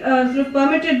magnanimously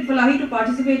permitted Falahi to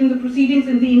participate in the proceedings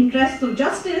in the interests of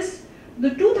justice,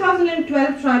 the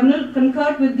 2012 tribunal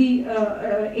concurred with the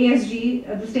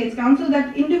ASG, the State's Council,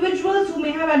 that individuals who may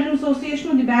have had an association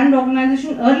with the banned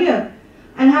organization earlier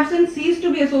and have since ceased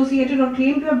to be associated or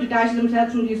claim to have detached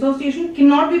themselves from the association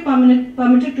cannot be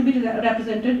permitted to be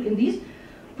represented in these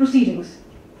proceedings.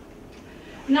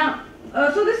 Now,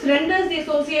 so this renders the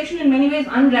association in many ways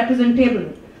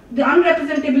unrepresentable. The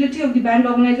unrepresentability of the banned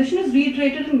organization is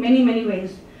reiterated in many, many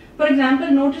ways. For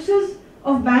example, notices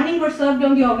of banning were served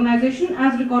on the organization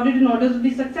as recorded in orders of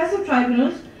the successive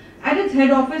tribunals at its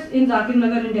head office in Zakir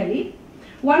Nagar in Delhi.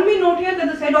 One may note here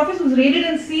that the said office was raided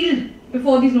and sealed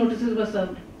before these notices were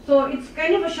served. So it's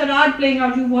kind of a charade playing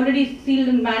out. You've already sealed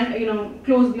and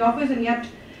closed the office, and yet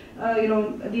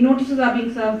the notices are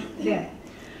being served there.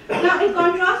 Now, in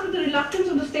contrast with the reluctance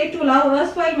of the state to allow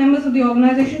erstwhile members of the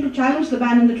organization to challenge the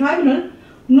ban in the tribunal,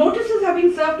 notices have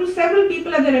been served to several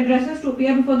people at their addresses to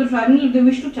appear before the tribunal if they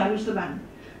wish to challenge the ban.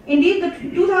 Indeed, the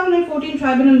 2014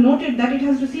 tribunal noted that it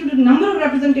has received a number of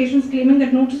representations claiming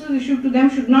that notices issued to them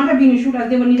should not have been issued as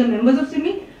they were neither members of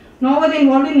SIMI nor were they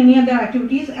involved in any of their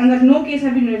activities, and that no case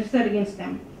had been registered against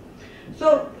them.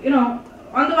 So,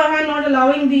 on the one hand, not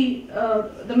allowing the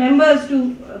members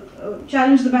to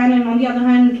challenge the ban, and on the other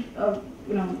hand,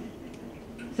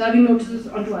 serving notices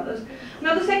onto others.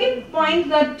 Now, the second point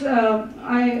that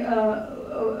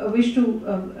I wish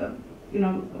to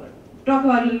talk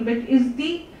about a little bit is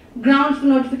the grounds for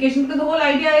notification, because the whole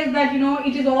idea is that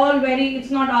it is all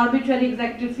it's not arbitrary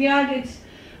executive fiat. It's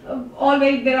all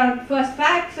there are first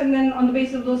facts, and then on the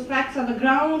basis of those facts are the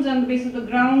grounds, and on the basis of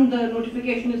the ground the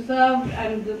notification is served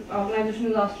and the organization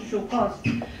is asked to show cause.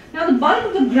 Now, the bulk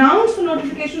of the grounds for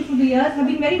notification through the years have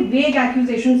been very vague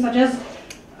accusations such as,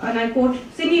 and I quote,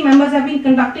 SIMI members have been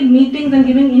conducting meetings and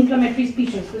giving inflammatory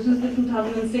speeches. This is the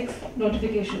 2006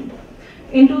 notification.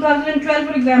 In 2012,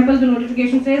 for example, the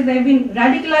notification says they have been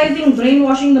radicalizing,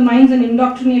 brainwashing the minds and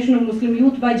indoctrination of Muslim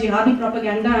youth by jihadi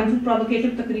propaganda and through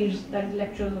provocative taqreers, that is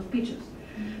lectures or speeches,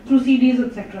 through CDs,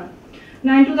 etc.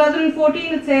 Now, in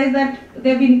 2014, it says that they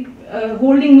have been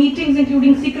holding meetings,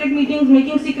 including secret meetings,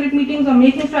 making secret meetings, or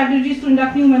making strategies to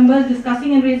induct new members,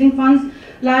 discussing and raising funds,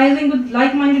 liaising with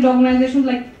like-minded organizations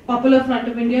like Popular Front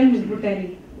of India and Hizb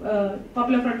ut-Tahrir.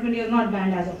 Popular Front of India is not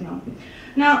banned as of now.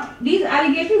 Now, these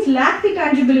allegations lack the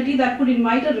tangibility that could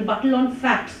invite a rebuttal on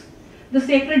facts, the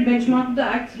sacred benchmark of the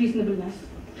act's reasonableness.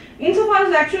 Insofar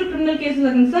as actual criminal cases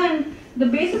are concerned, The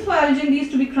basis for alleging these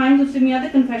to be crimes of simi are the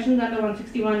confessions under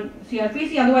 161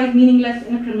 CRPC, otherwise meaningless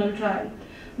in a criminal trial,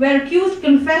 where accused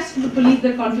confessed to the police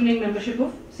their continuing membership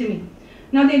of simi.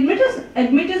 Now, the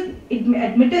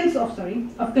admittance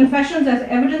of confessions as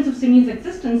evidence of simi's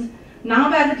existence, now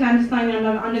by the clandestine and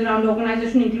underground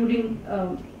organization, including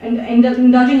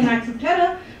indulging in acts of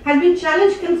terror, has been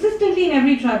challenged consistently in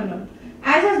every tribunal,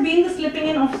 as has been the slipping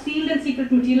in of sealed and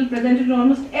secret material presented in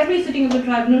almost every sitting of the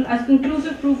tribunal as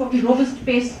conclusive proof of the robust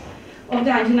pace of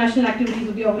the anti-national activities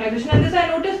of the organization. And this I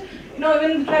noticed,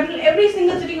 even in the tribunal, every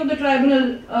single sitting of the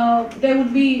tribunal, there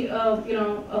would be, a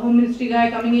home ministry guy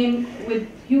coming in with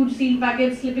huge sealed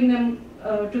packets, slipping them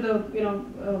to the,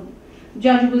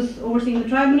 judge who was overseeing the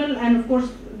tribunal, and of course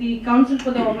the counsel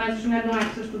for the organization had no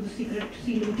access to the secret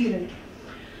sealed material.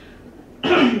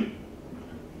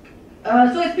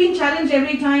 So it's been challenged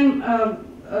every time,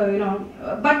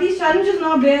 but these challenges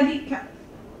now bear the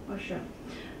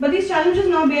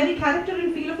character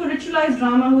and feel of a ritualized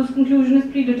drama whose conclusion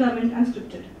is predetermined and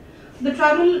scripted. The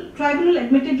tribunal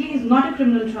admittedly is not a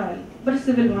criminal trial, but a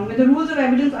civil one, where the rules of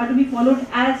evidence are to be followed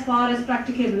as far as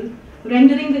practicable,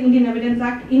 rendering the Indian Evidence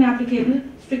Act inapplicable,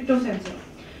 stricto sensu.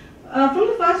 From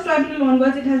the first tribunal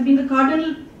onwards, it has been the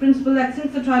cardinal principle that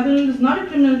since the tribunal is not a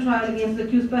criminal trial against the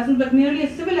accused person, but merely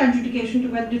a civil adjudication to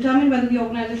determine whether the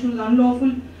organization was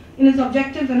unlawful in its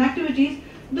objectives and activities,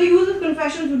 the use of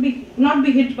confessions would not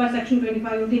be hit by Section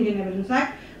 25 of the Indian Evidence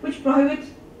Act, which prohibits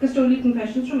custodial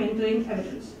confessions from entering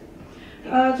evidence.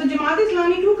 So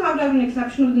Jamaat-e-Islami too carved out an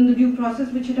exception within the due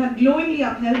process, which it had glowingly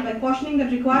upheld by cautioning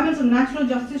that requirements of natural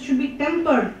justice should be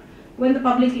tempered when the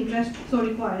public interest so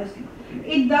requires.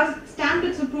 It thus stamped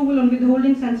its approval on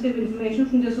withholding sensitive information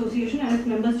from the association and its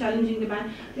members challenging the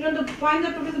ban. The point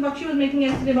that Professor Bakshi was making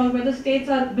yesterday about whether states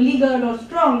are beleaguered or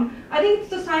strong, I think it's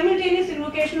the simultaneous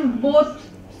invocation of both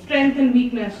strength and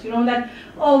weakness. That,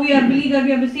 we are beleaguered,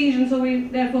 we are besieged, and so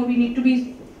therefore we need to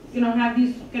be, have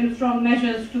these kind of strong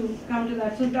measures to counter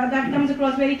that. So that comes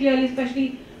across very clearly,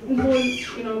 especially in the whole,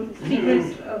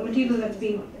 secret material that's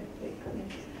being.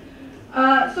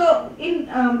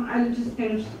 I'll just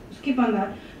kind of skip on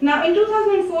that. Now, in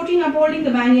 2014, upholding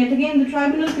the ban yet again, the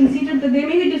tribunal conceded that there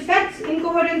may be defects,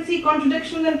 incoherency,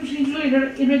 contradictions, and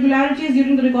procedural irregularities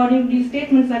during the recording of these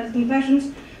statements, that is,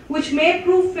 confessions, which may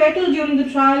prove fatal during the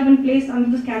trial when placed under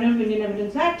the scanner of Indian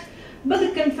Evidence Act. But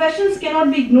the confessions cannot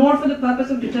be ignored for the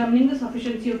purpose of determining the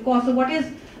sufficiency of cause. So, what is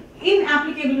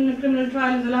inapplicable in a criminal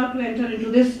trial is allowed to enter into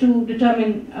this to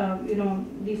determine,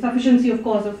 the sufficiency of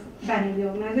cause of banning the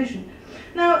organization.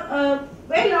 Now,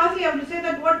 very lastly, I would say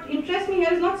that what interests me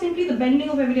here is not simply the bending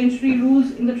of evidentiary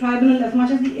rules in the tribunal as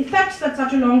much as the effects that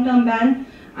such a long-term ban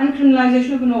and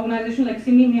criminalization of an organization like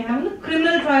SIMI may have on the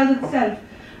criminal trials itself.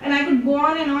 And I could go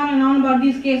on and on and on about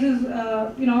these cases,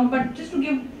 but just to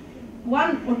give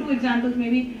one or two examples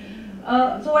maybe.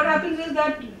 So what happens is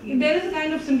that there is a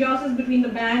kind of symbiosis between the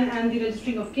ban and the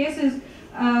registering of cases,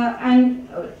 and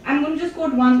I'm going to just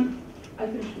quote one. I'll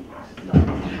finish.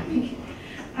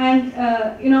 And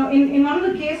in one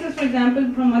of the cases, for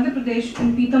example, from Madhya Pradesh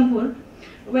in Pithampur,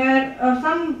 where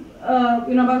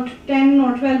about 10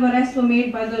 or 12 arrests were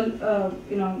made by the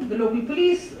the local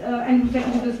police, and it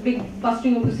was this big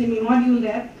busting of the SIMI module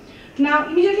there. Now,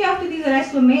 immediately after these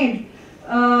arrests were made,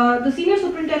 the senior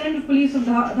superintendent of police of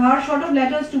Dhar shot off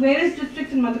letters to various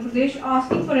districts in Madhya Pradesh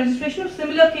asking for registration of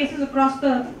similar cases across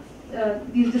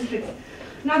these districts.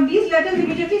 Now, these letters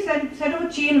immediately set off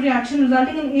a chain reaction,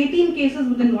 resulting in 18 cases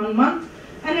within 1 month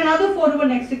and another 4 over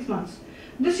the next 6 months.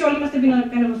 This surely must have been a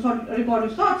kind of a report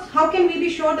of sorts. How can we be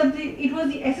sure that it was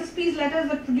the SSP's letters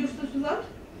that produced this result?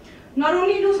 Not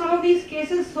only do some of these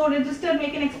cases so registered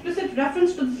make an explicit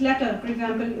reference to this letter, for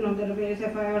example, there are various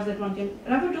FIRs that one can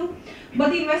refer to, but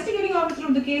the investigating officer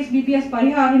of the case, BPS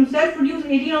Parihar, himself produced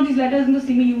 18 of these letters in the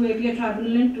SIMI UAPA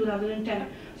tribunal in 2010.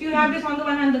 So you have this on the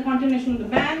one hand, the continuation of the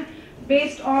ban,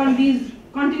 based on these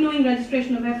continuing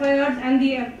registration of FIRs and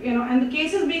the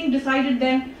cases being decided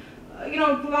then.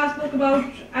 Prabha spoke about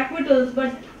acquittals,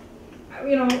 but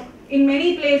in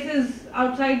many places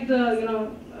outside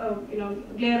the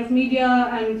glare of media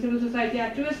and civil society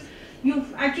activists, you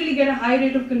actually get a high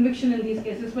rate of conviction in these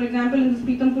cases. For example, in this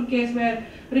Pithampur case where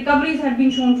recoveries had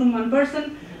been shown from one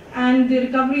person and the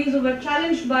recoveries were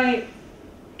challenged by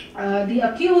the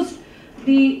accused,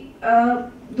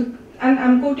 and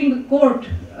I'm quoting the court,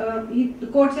 the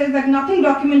court says that nothing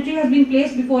documentary has been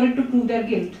placed before it to prove their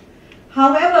guilt.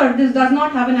 However, this does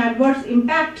not have an adverse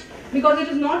impact because it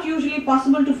is not usually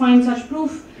possible to find such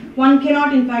proof. One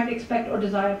cannot in fact expect or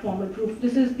desire formal proof.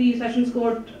 This is the Sessions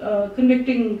Court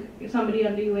convicting somebody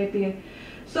under UAPA.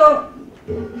 So,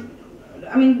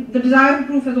 the desire for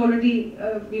proof has already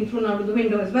been thrown out of the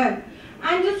window as well.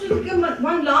 And just to give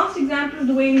one last example of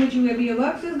the way in which UAPA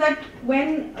works is that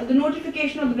when the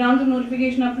notification or the grounds of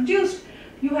notification are produced,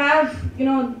 you have,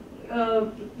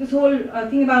 this whole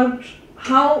thing about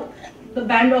how the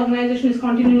banned organization is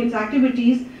continuing its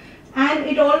activities, and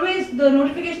the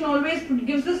notification always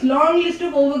gives this long list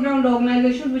of overground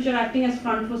organizations which are acting as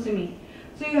front for SIMI.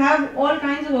 So you have all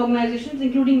kinds of organizations,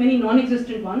 including many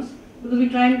non-existent ones, because we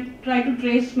try to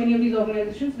trace many of these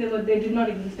organizations. They did not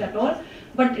exist at all,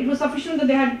 but it was sufficient that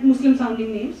they had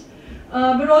Muslim-sounding names.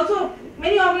 But also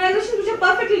many organizations which are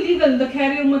perfectly legal. The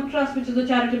Khair-e-Ummat Trust, which is a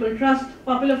charitable trust,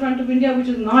 Popular Front of India, which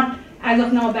is not as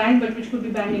of now banned, but which could be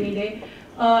banned any day.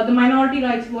 The Minority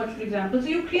Rights Watch, for example. So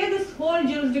you create this whole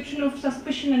jurisdiction of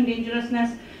suspicion and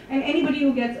dangerousness, and anybody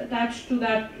who gets attached to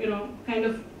that, kind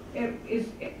of is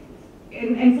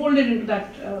enfolded into that,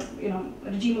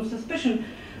 regime of suspicion.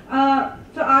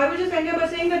 So I would just end here by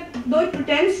saying that though it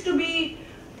pretends to be,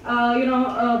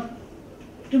 to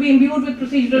be imbued with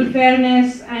procedural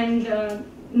fairness and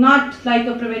not like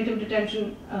a preventive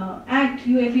detention act,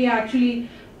 UAPA actually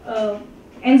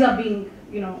ends up being,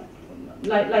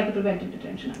 like a preventive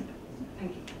detention act.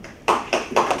 Thank you.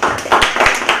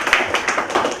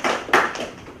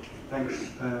 Thanks.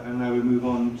 And now we move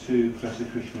on to Professor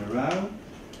Krishna Rao,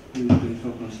 who's going to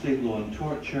talk on state law and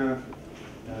torture.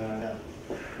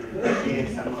 Share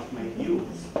some of my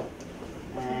views.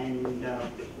 And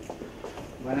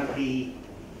one of the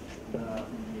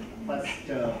first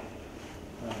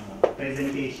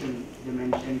presentation they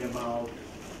mentioned about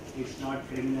it's not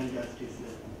criminal justice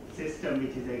system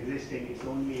which is existing, it's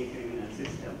only a criminal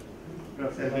system.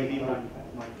 Professor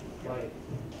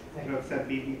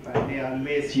B.B. Pandey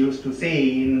always used to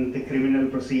say in the criminal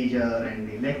procedure and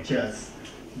the lectures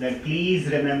that please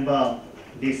remember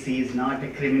this is not a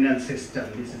criminal system,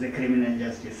 this is a criminal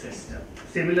justice system.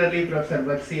 Similarly, Professor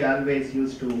Bakshi always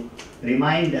used to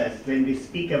remind us when we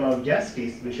speak about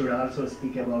justice, we should also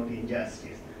speak about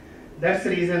injustice. That's the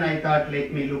reason I thought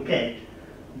let me look at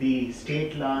the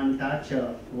state law and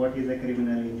torture, what is a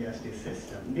criminal injustice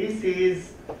system. This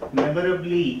is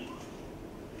memorably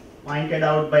pointed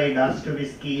out by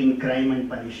Dostoevsky in Crime and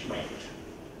Punishment.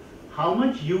 How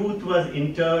much youth was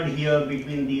interred here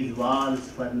between these walls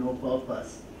for no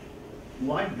purpose?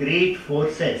 What great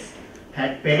forces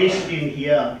had perished in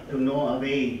here to no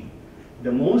avail?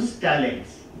 The most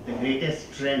talents, the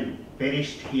greatest strength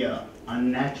perished here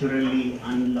unnaturally,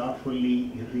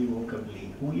 unlawfully,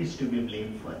 irrevocably. Who is to be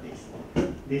blamed for this?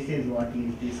 This is what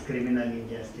is this criminal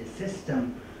injustice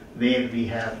system, where we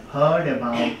have heard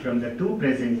about from the two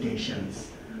presentations.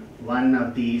 One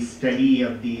of the study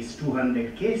of these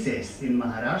 200 cases in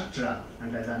Maharashtra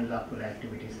under the Unlawful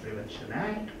Activities Prevention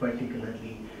Act,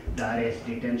 particularly the arrest,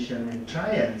 detention and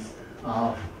trials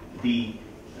of the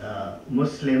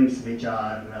Muslims which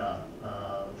are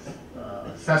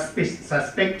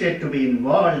suspected to be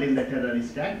involved in the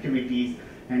terrorist activities,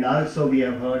 and also we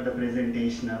have heard the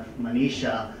presentation of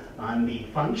Manisha on the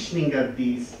functioning of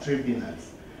these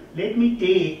tribunals. Let me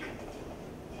take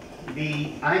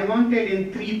I wanted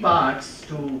in 3 parts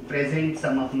to present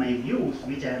some of my views,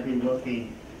 which I have been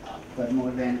working for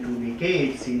more than 2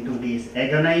 decades into this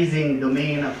agonizing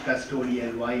domain of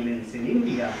custodial violence in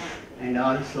India, and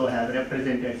also have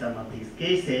represented some of these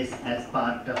cases as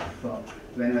part of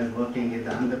when I was working with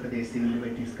the Andhra Pradesh Civil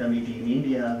Liberties Committee in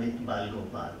India with Bal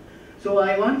Gopal. So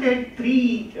I wanted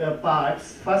 3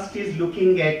 parts. First is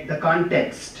looking at the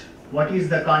context. What is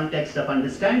the context of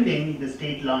understanding the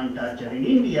state law and torture in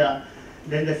India?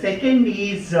 Then the second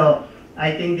is,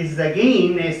 I think this is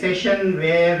again a session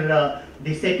where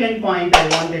the second point I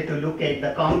wanted to look at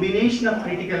the combination of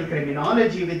critical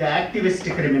criminology with the activist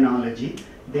criminology.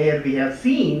 There we have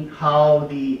seen how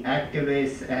the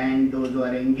activists and those who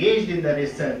are engaged in the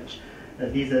research,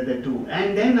 these are the two.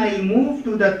 And then I move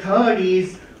to the third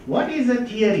is, what is a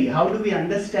theory? How do we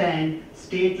understand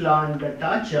state law and the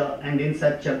torture and in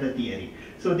search of the theory?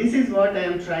 So this is what I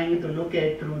am trying to look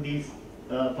at through these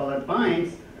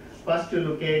PowerPoints. First to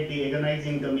look at the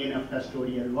agonizing domain of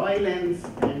custodial violence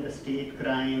and the state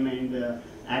crime and the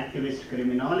activist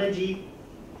criminology,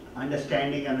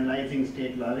 understanding, analyzing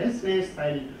state lawlessness.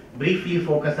 I'll briefly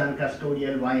focus on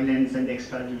custodial violence and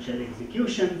extrajudicial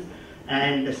executions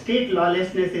and the state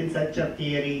lawlessness in search of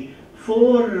theory.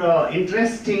 4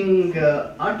 interesting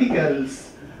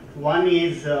articles. One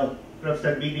is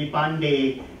Professor B.B.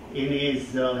 Pandey in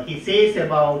his, he says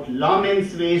about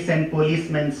lawmen's ways and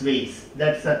policemen's ways.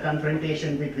 That's a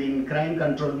confrontation between crime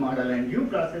control model and due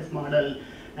process model.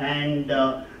 And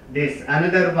this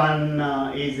another one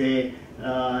is a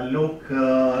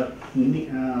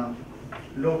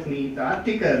Lokneet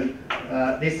article.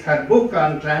 This her book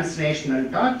on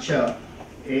transnational torture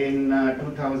in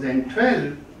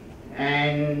 2012,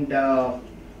 and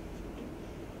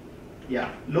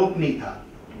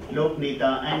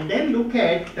Loknita, and then look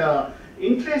at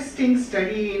interesting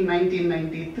study in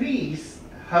 1993's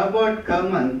Herbert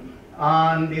Kerman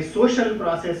on the social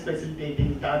process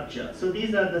facilitating torture. So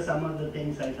these are some of the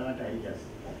things I thought I'll just.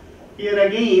 Here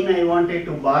again, I wanted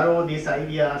to borrow these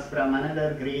ideas from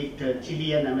another great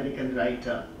Chilean American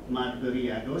writer,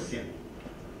 Marjorie Agosin.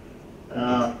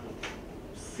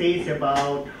 Says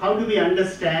about how do we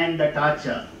understand the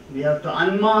torture. We have to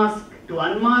unmask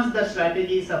the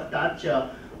strategies of torture.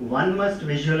 One must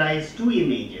visualize two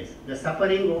images: the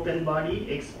suffering open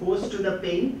body exposed to the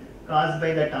pain caused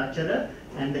by the torturer,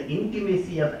 and the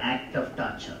intimacy of act of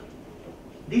torture.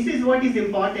 This is what is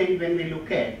important when we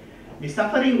look at the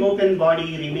suffering open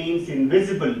body remains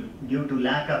invisible due to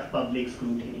lack of public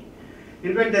scrutiny.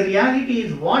 In fact, the reality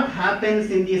is what happens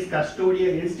in this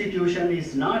custodial institution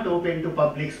is not open to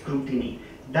public scrutiny.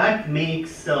 That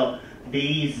makes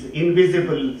these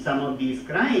invisible some of these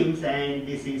crimes, and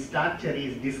torture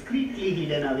is discreetly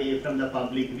hidden away from the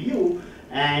public view,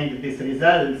 and this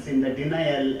results in the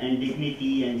denial and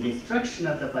dignity and destruction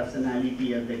of the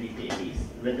personality of the detainees,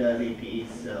 whether it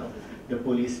is the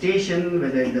police station,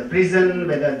 whether it's the prison,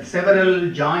 whether several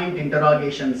joint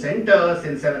interrogation centers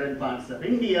in several parts of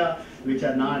India, which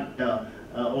are not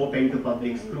open to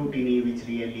public scrutiny, which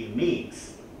really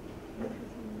makes.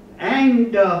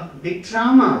 And the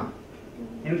trauma,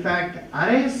 in fact,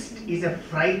 arrest is a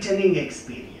frightening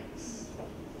experience.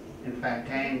 In fact,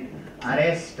 and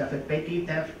arrest of a petty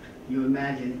theft, you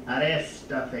imagine,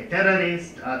 arrest of a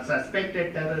terrorist or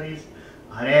suspected terrorist,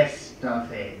 arrest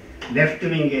of a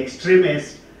left-wing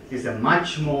extremist is a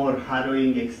much more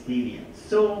harrowing experience.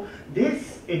 So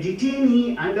this, a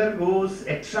detainee undergoes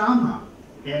a trauma,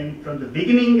 and from the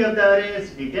beginning of the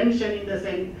arrest, detention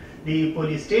in the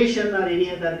police station or any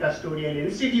other custodial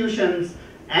institutions,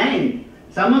 and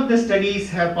some of the studies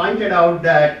have pointed out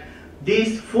that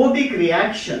these phobic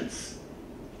reactions,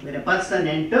 when a person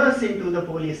enters into the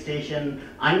police station,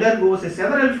 undergoes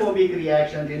several phobic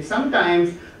reactions, and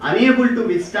sometimes unable to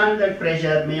withstand that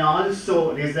pressure may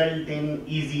also result in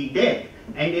easy death.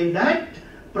 And in that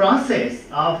process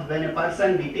of when a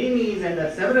person detainee is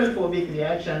under several phobic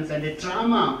reactions and a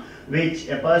trauma which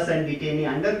a person detainee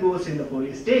undergoes in the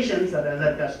police stations or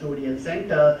other custodial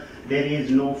center, there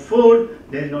is no food,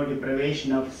 there is no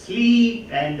deprivation of sleep,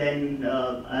 and then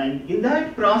and in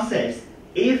that process,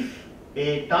 if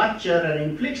a torture or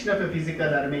infliction of a physical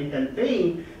or mental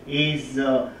pain is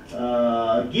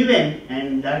given,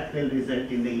 and that will result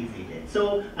in the easy death.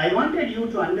 So I wanted you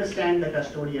to understand the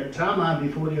custodial trauma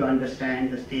before you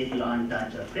understand the state law and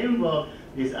torture framework.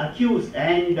 This accused,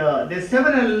 and there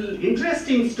several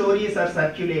interesting stories are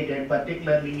circulated,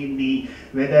 particularly in the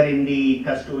whether in the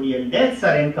custodial deaths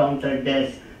or encountered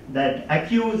deaths, that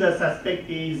accused or suspect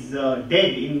is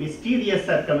dead in mysterious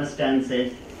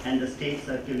circumstances, and the state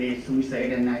circulates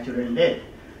suicide and natural death.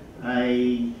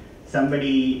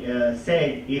 Somebody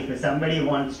said if somebody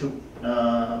wants to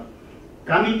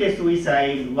commit a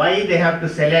suicide, why they have to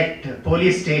select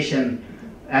police station,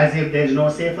 as if there is no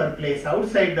safer place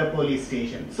outside the police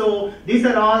station. So these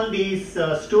are all these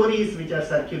stories which are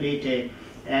circulated,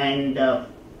 and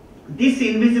this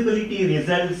invisibility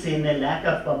results in a lack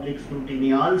of public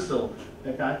scrutiny also.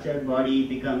 The tortured body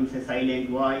becomes a silent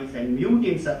voice and mute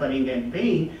in suffering and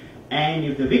pain, and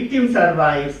if the victim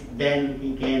survives, then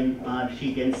he can or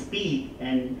she can speak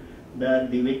and bear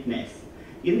the witness.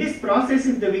 In this process,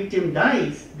 if the victim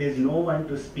dies, there is no one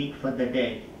to speak for the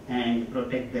dead and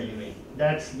protect the living.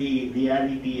 That's the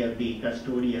reality of the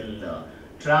custodial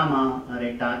trauma or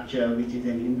a torture, which is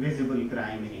an invisible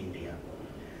crime in India.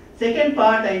 Second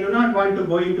part, I do not want to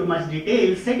go into much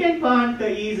detail. Second part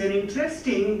is an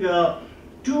interesting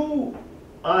two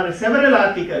or several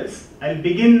articles. I'll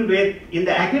begin with, in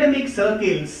the academic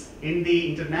circles, in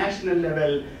the international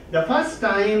level, the first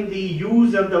time the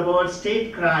use of the word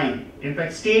state crime, in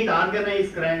fact state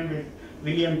organized crime, with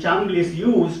William Chambliss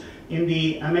used in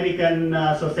the American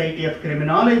Society of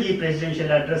Criminology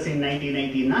presidential address in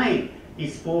 1999. He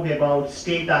spoke about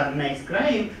state organized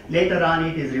crime. Later on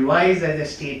it is revised as a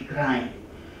state crime.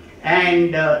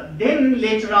 And then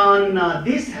later on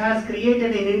this has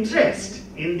created an interest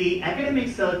in the academic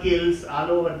circles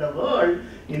all over the world,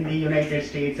 in the United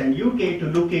States and UK, to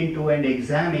look into and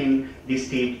examine the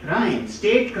state crime.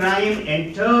 State crime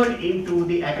entered into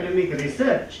the academic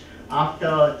research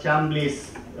after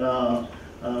Chambliss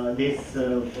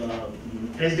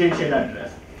presidential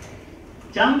address.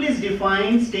 Chambliss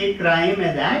defined state crime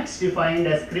as acts defined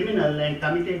as criminal and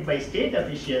committed by state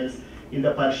officials in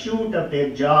the pursuit of their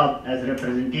job as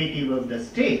representative of the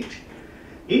state.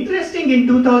 Interesting, in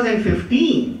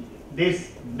 2015,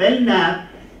 this Belknap,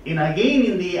 again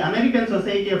in the American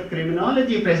Society of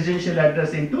Criminology presidential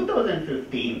address in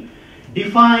 2015,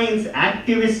 defines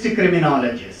activist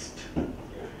criminologist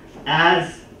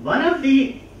as one of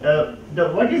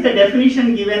what is the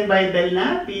definition given by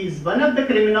Belknap is one of the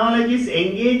criminologists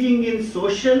engaging in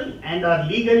social and or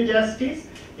legal justice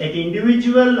at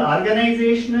individual,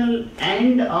 organizational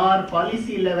and or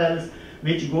policy levels,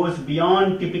 which goes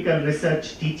beyond typical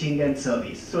research, teaching and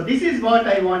service. So this is what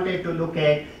I wanted to look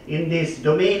at in this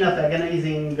domain of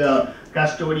agonizing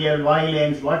custodial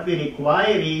violence. What we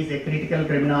require is a critical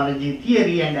criminology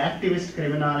theory and activist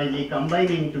criminology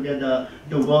combining together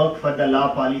to work for the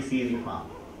law policy reform.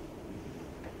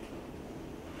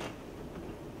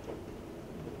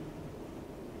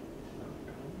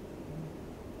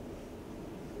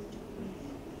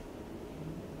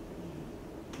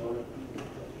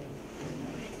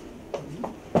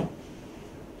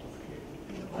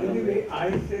 Anyway,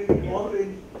 I say more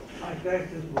in my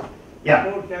crisis book. Yeah.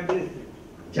 Before Chambliss.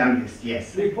 Chambliss,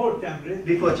 yes. Before Chambliss.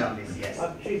 Before Chambliss, yes.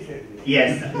 What she said.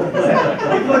 Yes.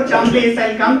 Before Chambliss,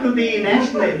 I'll come to the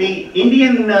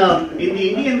Indian, in the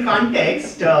Indian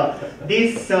context, the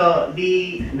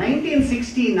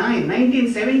 1969,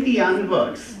 1970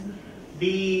 onwards,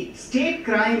 the state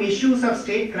crime, issues of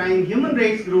state crime, human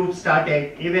rights groups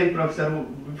started, even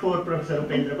before Professor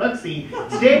Upendra Bakshi,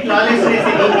 state lawlessness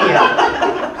in India.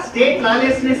 State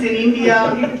lawlessness in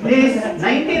India, this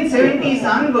 1970s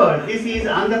onward, this is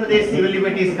Andhra Pradesh Civil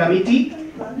Liberties Committee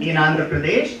in Andhra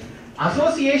Pradesh,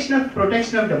 Association of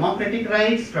Protection of Democratic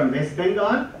Rights from West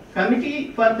Bengal,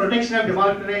 Committee for Protection of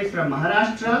Democratic Rights from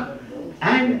Maharashtra,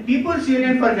 and People's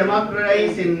Union for Democratic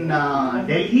Rights in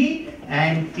Delhi,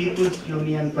 and People's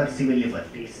Union for Civil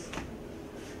Liberties.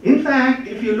 In fact,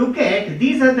 if you look at,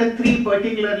 these are the three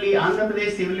particularly, Andhra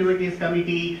Pradesh Civil Liberties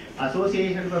Committee,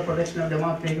 Association for Protection of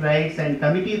Democratic Rights and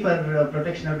Committee for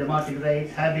Protection of Democratic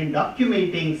Rights have been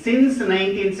documenting since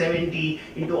 1970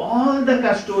 into all the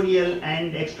custodial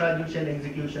and extrajudicial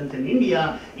executions in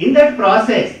India. In that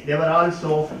process, they were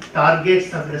also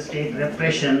targets of the state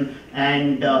repression,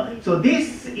 and so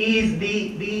this is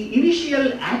the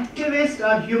initial activist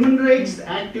or human rights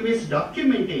activist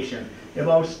documentation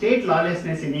about state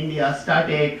lawlessness in India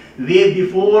started way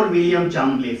before William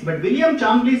Chambliss. But William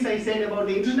Chambliss, I said about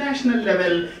the international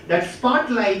level, that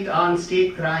spotlight on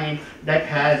state crime that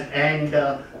has, and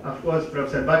of course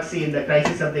Professor Bakshi in the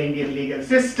Crisis of the Indian Legal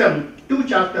System, 2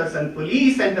 chapters on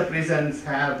police and the prisons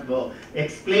have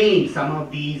explained some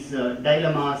of these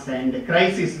dilemmas and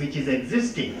crisis which is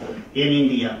existing in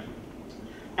India.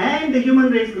 And the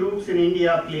human rights groups in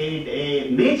India played a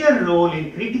major role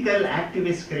in critical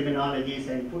activist criminologies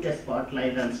and put a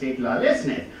spotlight on state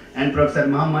lawlessness. And Professor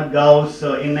Muhammad Gauss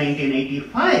in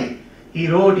 1985, he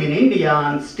wrote in India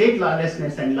on state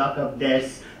lawlessness and lockup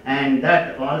deaths, and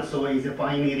that also is a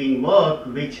pioneering work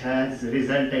which has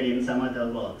resulted in some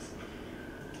other works.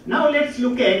 Now let's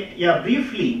look at,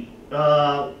 briefly,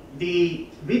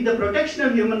 with the Protection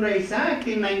of Human Rights Act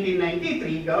in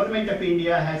 1993, Government of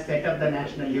India has set up the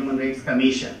National Human Rights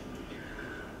Commission.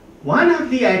 One of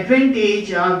the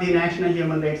advantage of the National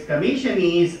Human Rights Commission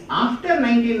is after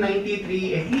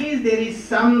 1993, at least there is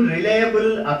some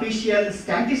reliable official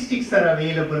statistics are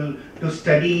available to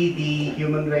study the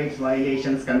human rights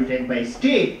violations committed by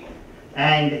state,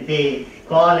 and they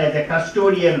call as a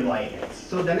custodial violence.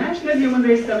 So the National Human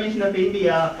Rights Commission of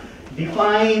India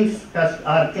defines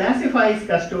or classifies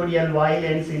custodial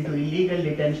violence into illegal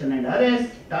detention and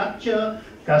arrest, torture,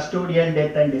 custodial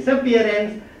death and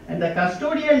disappearance, and the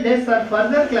custodial deaths are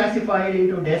further classified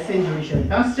into deaths in judicial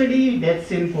custody,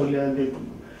 deaths in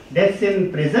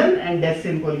prison and deaths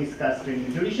in police custody.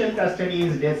 Judicial custody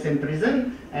is deaths in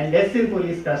prison and deaths in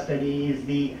police custody is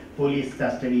the police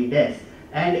custody deaths.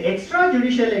 And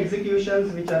extrajudicial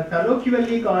executions, which are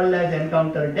colloquially called as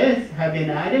encounter deaths, have been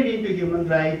added into human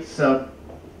rights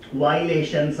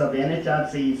violations of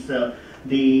NHRC's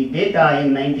the data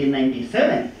in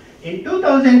 1997. In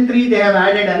 2003, they have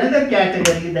added another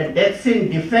category, the deaths in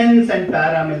defense and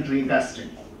paramilitary custody.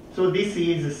 So this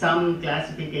is some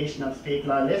classification of state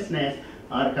lawlessness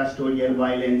or custodial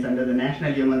violence under the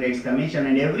National Human Rights Commission,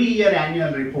 and every year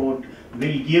annual report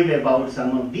will give about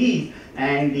some of these.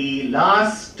 And the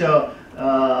last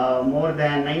more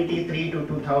than 93 to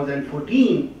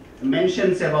 2014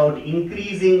 mentions about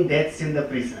increasing deaths in the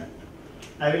prison.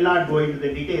 I will not go into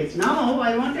the details. Now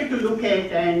I wanted to look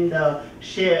at and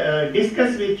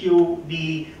discuss with you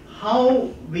how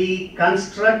we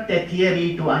construct a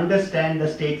theory to understand the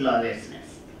state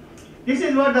lawlessness. This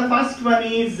is what the first one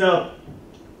is.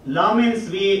 Law means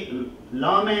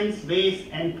lawmen's ways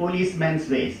and policemen's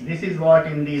ways. This is what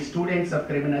in the students of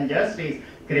criminal justice,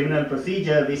 criminal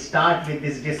procedure, we start with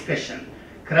this discussion.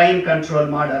 Crime control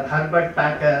model, Herbert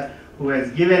Packer, who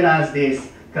has given us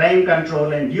this crime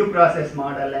control and due process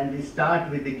model, and we start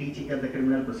with the teaching of the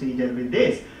criminal procedure with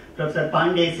this. Professor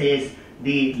Pandey says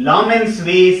the lawman's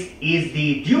ways is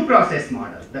the due process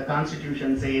model. The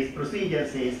constitution says, procedure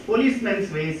says,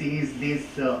 policeman's ways is this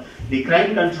the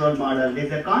crime control model. There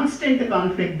is a constant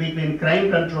conflict between crime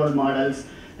control models.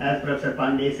 As Professor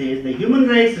Pandey says, the human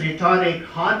rights rhetoric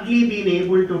hardly been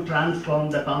able to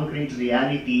transform the concrete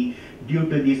reality due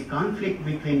to this conflict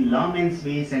between lawmen's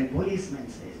ways and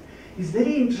policemen's ways. It's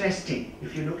very interesting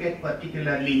if you look at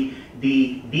particularly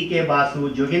the D.K.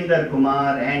 Basu, Joginder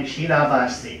Kumar and Sheila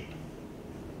Barse.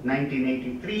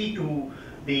 1983 to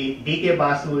the D.K.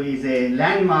 Basu is a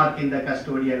landmark in the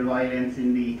custodial violence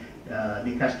in the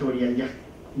custodial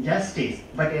justice,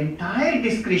 but entire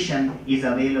discretion is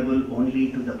available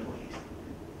only to the police.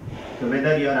 So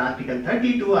whether your Article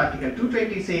 32, Article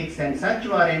 226 and such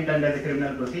warrant under the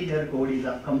Criminal Procedure Code is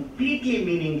completely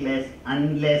meaningless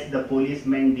unless the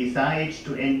policeman decides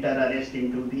to enter arrest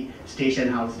into the station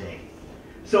house day.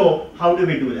 So how do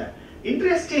we do that?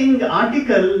 Interesting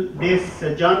article, this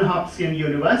John Hopkins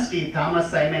University,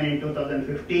 Thomas Simon in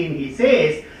 2015, he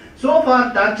says, so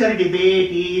far torture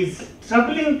debate is,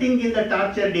 troubling thing in the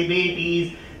torture debate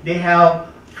is they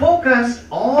have focused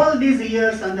all these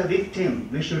years on the victim.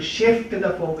 We should shift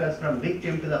the focus from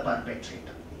victim to the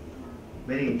perpetrator.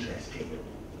 Very interesting.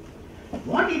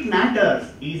 What it matters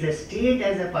is a state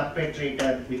as a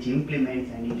perpetrator which implements,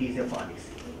 and it is a policy.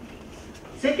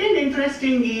 Second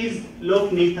interesting is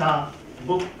Lok Neetha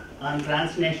book on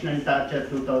transnational torture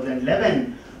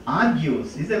 2011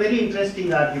 argues, this is a very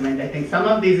interesting argument, I think some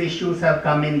of these issues have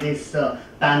come in this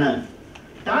panel.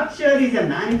 Torture is a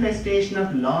manifestation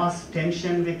of loss,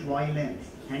 tension with violence,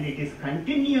 and it is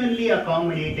continually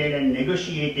accommodated and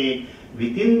negotiated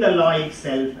within the law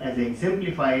itself as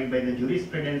exemplified by the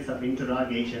jurisprudence of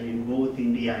interrogation in both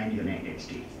India and United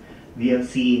States. We have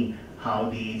seen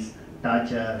how these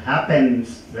torture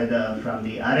happens, whether from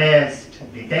the arrest,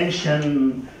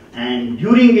 detention, and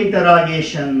during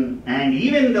interrogation, and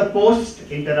even the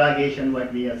post-interrogation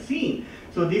what we have seen.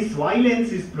 So this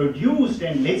violence is produced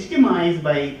and legitimized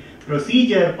by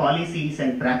procedure, policies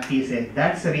and practices.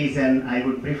 That's the reason I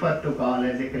would prefer to call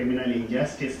as a criminal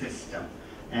injustice system.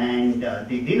 And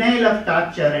the denial of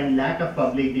torture and lack of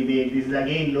public debate, this is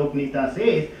again Lok Neetha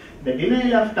says, the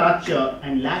denial of torture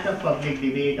and lack of public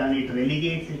debate on it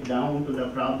relegates it down to the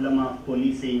problem of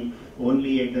policing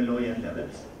only at the lower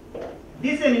levels.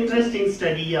 This is an interesting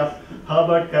study of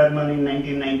Herbert Kerman in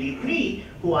 1993,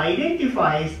 who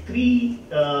identifies three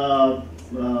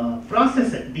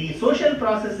processes, the social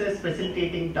processes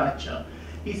facilitating torture.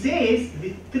 He says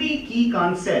the three key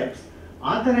concepts: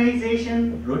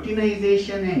 authorization,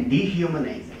 routinization and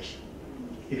dehumanization.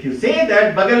 If you say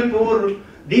that Bhagalpur,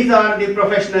 these are the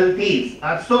professional thieves,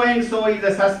 or so and so is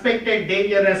a suspected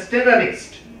dangerous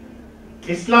terrorist,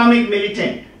 Islamic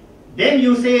militant, then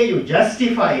you say you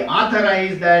justify,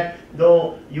 authorize that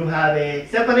though you have a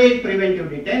separate preventive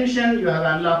detention, you have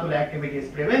unlawful activities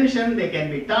prevention, they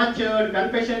can be tortured,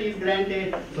 confession is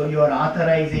granted, so you are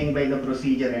authorizing by the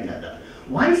procedure and other.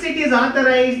 Once it is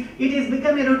authorized, it has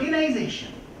become a routinization.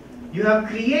 You have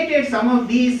created some of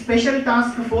these special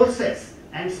task forces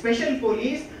and special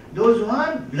police, those who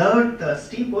are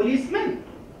bloodthirsty policemen.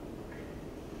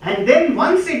 And then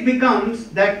once it becomes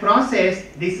that process,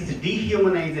 this is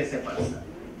dehumanizes a person.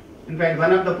 In fact,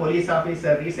 one of the police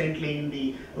officers recently in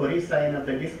the Orissa end of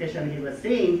the discussion, he was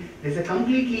saying there's a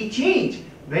completely change.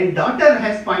 When daughter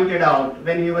has pointed out,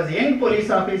 when he was a young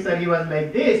police officer, he was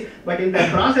like this, but in the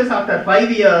process after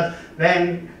 5 years,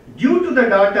 when due to the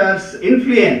daughter's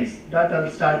influence, daughter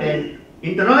started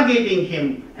interrogating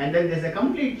him, and then there's a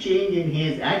complete change in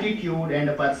his attitude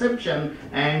and perception,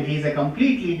 and he's a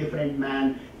completely different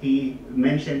man. He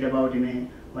mentioned about in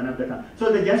one of the.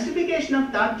 So the justification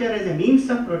of torture as a means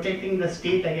of protecting the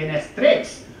state against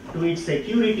threats to its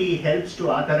security helps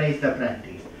to authorize the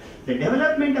practice. The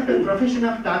development of a profession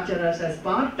of torturers as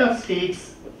part of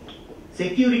state's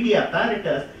security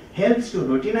apparatus helps to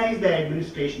routinize the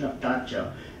administration of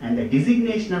torture, and the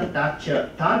designation of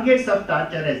torture, targets of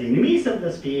torture as enemies of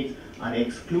the states are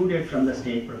excluded from the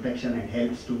state protection and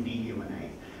helps to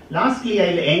dehumanize. Lastly,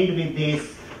 I'll end with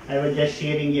this. I was just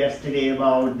sharing yesterday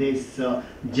about this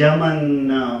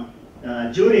German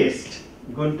jurist,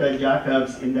 Gunther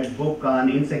Jacobs, in that book on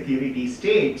insecurity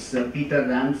states, Peter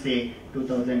Ramsey,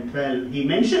 2012. He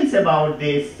mentions about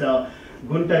this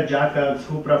Gunther Jacobs,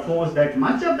 who proposed that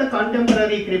much of the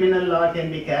contemporary criminal law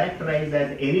can be characterized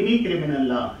as enemy criminal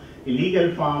law. a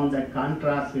legal form that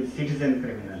contrasts with citizen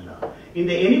criminal law. In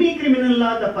the enemy criminal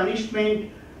law, the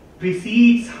punishment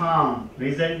precedes harm,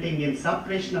 resulting in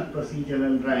suppression of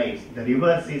procedural rights. The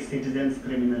reverse is citizens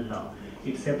criminal law.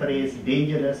 It separates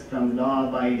dangerous from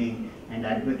law-abiding and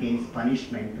advocates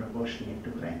punishment proportionate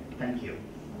to crime. Thank you.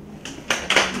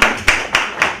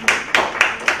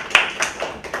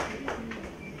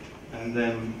 And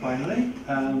then finally,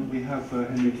 we have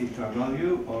Henrique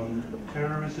Carvalho on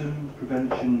terrorism,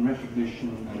 prevention,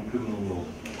 recognition, and criminal law.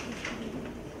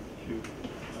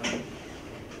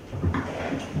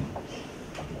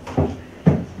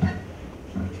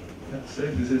 Let's say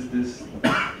this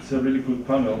is a really good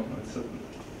panel. It's a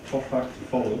tough act to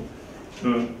follow.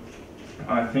 So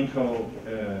I think I'll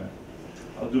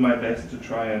do my best to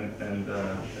try and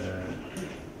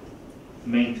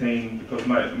maintain, because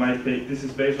this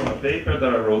is based on a paper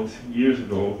that I wrote years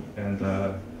ago, and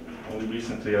only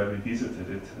recently I revisited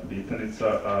it a bit, and it's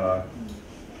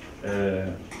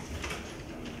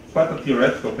quite a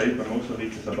theoretical paper. Most of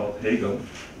it is about Hegel,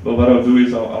 but what I'll do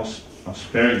is I'll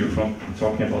spare you from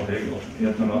talking about Hegel,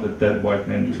 yet another dead white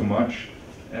man too much,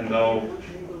 and I'll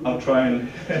try and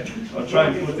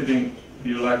put it in. Do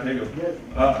you like Hegel?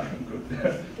 Ah,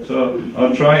 good. So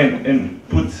I'll try and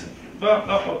put.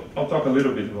 Well, I'll talk a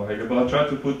little bit about Hegel, but I'll try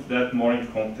to put that more in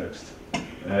context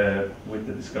with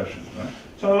the discussion. Right?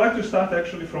 So I'd like to start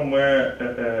actually from where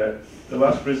the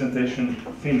last presentation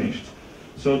finished.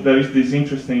 So there is this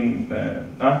interesting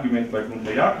argument by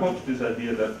Gunther Jakob, this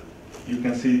idea that you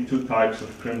can see two types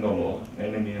of criminal law,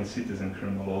 enemy and citizen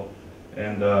criminal law,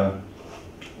 and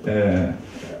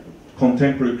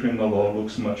contemporary criminal law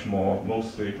looks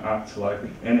mostly acts like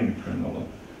enemy criminal law.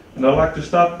 And I'd like to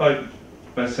start by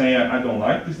saying I don't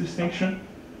like this distinction.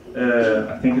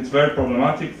 I think it's very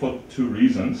problematic for two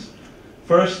reasons.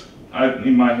 First,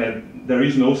 in my head, there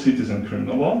is no citizen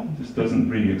criminal law. This doesn't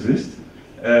really exist.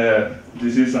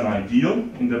 This is an ideal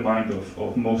in the mind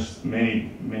of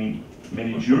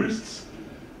many jurists,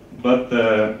 but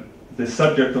the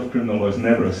subject of criminal law is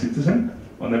never a citizen,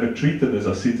 or never treated as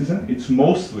a citizen. It's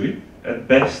mostly, at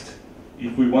best,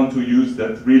 if we want to use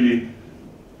that really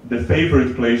the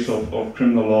favorite place of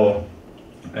criminal law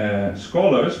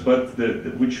scholars, but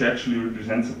which actually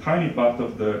represents a tiny part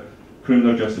of the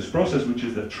criminal justice process, which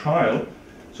is the trial.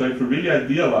 So if we really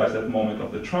idealize that moment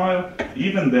of the trial,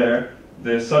 even there,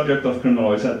 the subject of criminal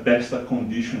law is at best a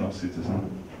conditional citizen.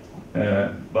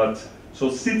 So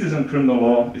citizen criminal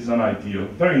law is an ideal,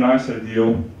 very nice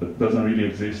ideal, but doesn't really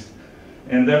exist.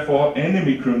 And therefore,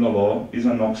 enemy criminal law is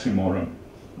an oxymoron,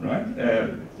 right?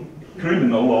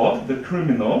 Criminal law, the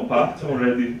criminal part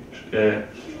already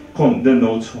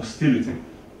denotes hostility,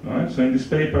 right? So in this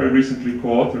paper I recently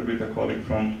co-authored with a colleague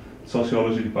from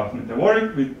sociology department at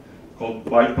Warwick, called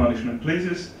Why Punishment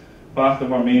Pleases. Part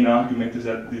of our main argument is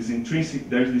that there's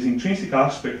this intrinsic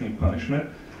aspect in punishment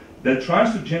that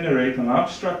tries to generate an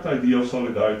abstract idea of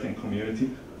solidarity and community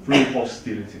through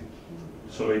hostility.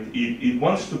 So it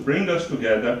wants to bring us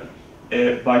together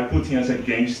by putting us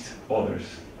against others,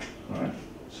 right?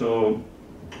 So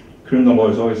criminal law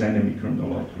is always enemy criminal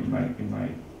law,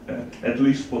 at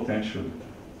least potentially,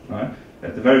 right?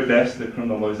 At the very best, the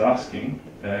criminal law is asking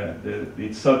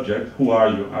its subject, who are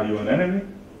you? Are you an enemy?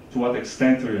 To what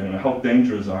extent are you an enemy? How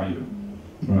dangerous are you?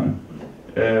 Right?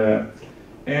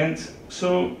 And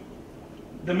so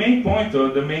the main point, or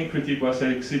the main critique why I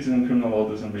say citizen criminal law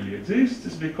doesn't really exist,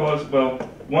 is because, well,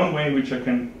 one way in which I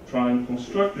can try and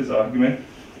construct this argument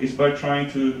is by trying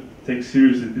to take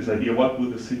seriously this idea, what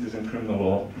would a citizen criminal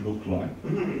law look like?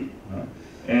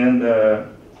 And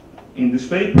in this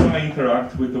paper I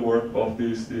interact with the work of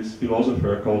this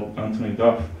philosopher called Anthony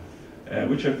Duff,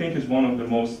 which I think is one of the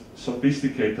most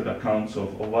sophisticated accounts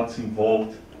of what's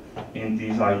involved in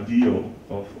this ideal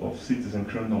of citizen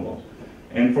criminal law.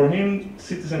 And for him,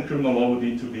 citizen criminal law would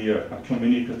need to be a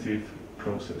communicative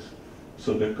process.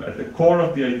 So at the core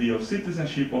of the idea of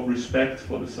citizenship, of respect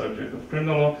for the subject of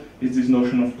criminal law, is this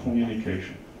notion of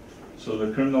communication. So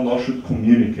the criminal law should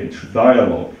communicate, should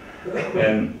dialogue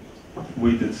and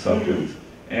with its subject.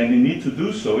 And in need to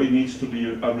do so, it needs to be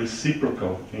a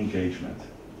reciprocal engagement.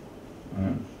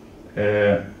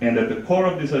 And at the core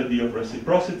of this idea of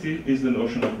reciprocity is the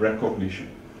notion of recognition.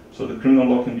 So the criminal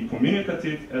law can be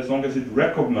communicative as long as it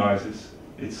recognizes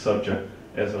its subject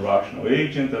as a rational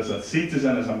agent, as a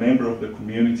citizen, as a member of the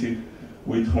community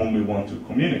with whom we want to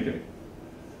communicate.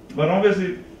 But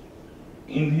obviously,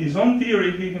 in his own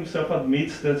theory, he himself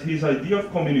admits that his idea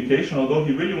of communication, although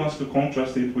he really wants to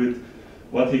contrast it with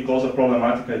what he calls a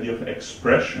problematic idea of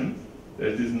expression,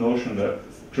 there's this notion that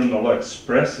criminal law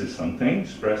expresses something,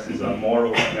 expresses a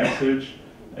moral message,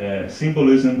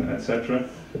 symbolism, etc.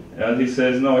 And he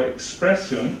says, no,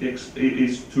 expression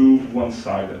is too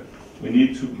one-sided. We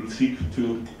need to seek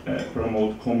to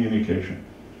promote communication.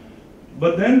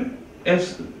 But then,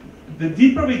 as the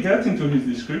deeper we get into his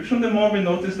description, the more we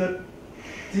notice that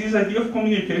this idea of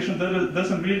communication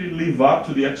doesn't really live up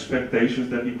to the expectations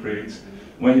that he creates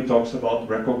when he talks about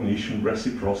recognition,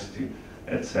 reciprocity,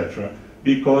 etc.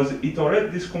 Because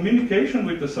this communication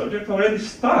with the subject already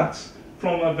starts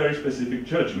from a very specific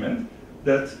judgment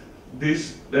that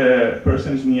this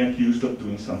person is being accused of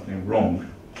doing something wrong.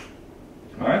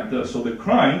 Right? So the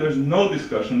crime, there's no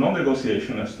discussion, no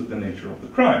negotiation as to the nature of the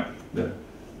crime.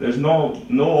 There's no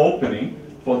opening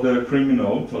for the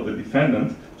criminal, for the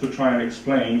defendant, to try and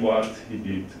explain what he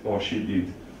did or she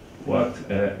did, what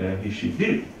she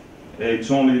did. It's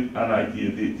only an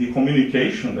idea. The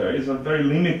communication there is a very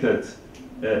limited,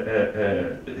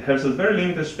 has a very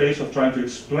limited space of trying to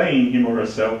explain him or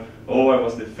herself. Oh, I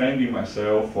was defending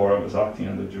myself, or I was acting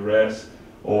under duress,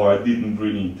 or I didn't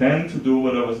really intend to do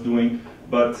what I was doing.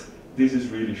 But this is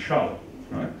really shallow.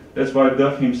 Right? That's why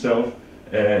Duff himself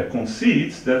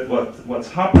concedes that what's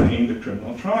happening in the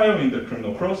criminal trial, in the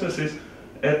criminal process, is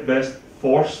at best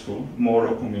forceful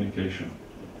moral communication.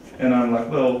 And I'm like,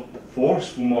 well,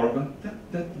 forceful moral,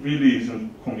 that really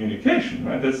isn't communication,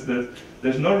 right?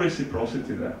 There's no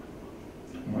reciprocity there,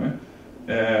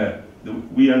 right?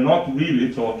 We are not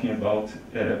really talking about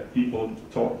people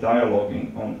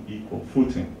dialoguing on equal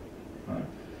footing, right?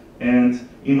 And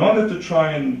in order to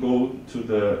try and go to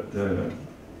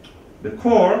the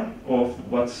core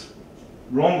of what's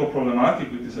wrong or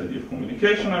problematic with this idea of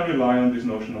communication, I rely on this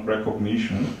notion of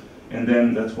recognition, and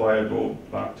then that's why I go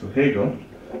back to Hegel,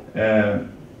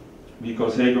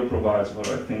 because Hegel provides what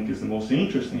I think is the most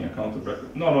interesting account of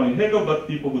recognition. Not only Hegel, but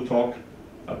people who talk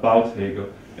about Hegel.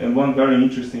 And one very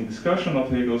interesting discussion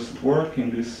of Hegel's work in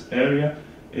this area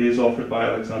is offered by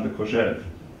Alexander Kojève,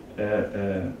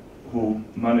 who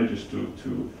manages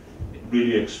to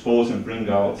really expose and bring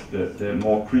out the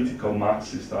more critical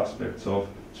Marxist aspects of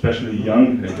especially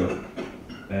young Hegel.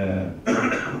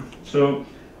 So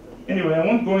anyway, I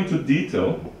won't go into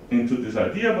detail into this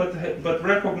idea, but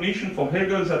recognition for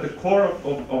Hegel is at the core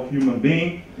of human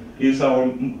being, is our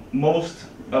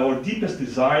deepest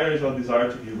desire is our desire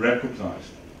to be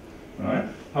recognized. Right?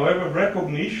 However,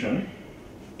 recognition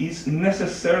is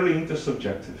necessarily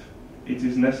intersubjective. It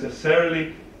is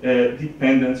necessarily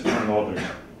dependent on others.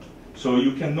 So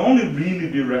you can only really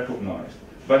be recognized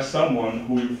by someone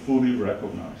who you fully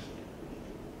recognize.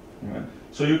 Right?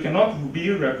 So you cannot be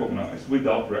recognized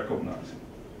without recognizing.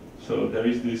 So there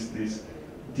is this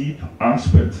deep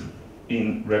aspect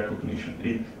in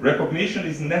recognition. Recognition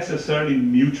is necessarily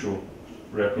mutual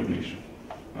recognition.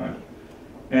 Right?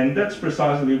 And that's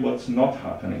precisely what's not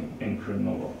happening in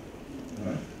criminal law.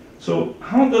 Right? So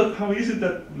how is it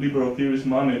that liberal theorists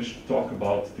manage to talk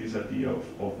about this idea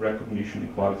of recognition,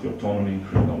 equality, autonomy in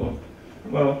criminal law?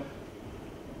 Well,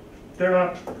 there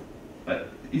are,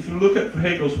 if you look at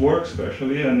Hegel's work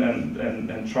especially,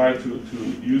 and try to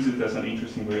use it as an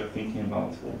interesting way of thinking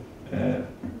about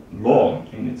law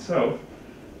in itself,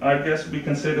 I guess we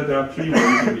can say that there are three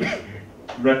ways in which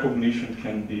recognition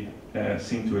can be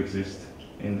seen to exist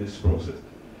in this process,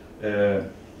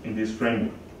 in this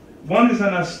framework. One is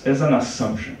as an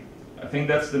assumption. I think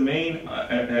that's the main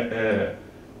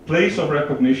place of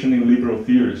recognition in liberal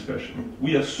theory especially.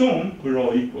 We assume we're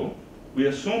all equal. We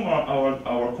assume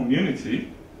our communities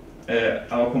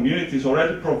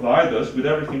already provide us with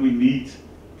everything we need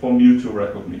for mutual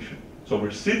recognition. So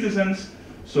we're citizens,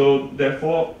 so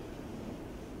therefore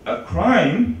a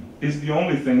crime is the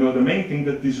only thing, or the main thing,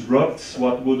 that disrupts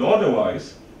what would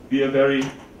otherwise be a very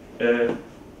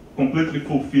completely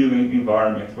fulfilling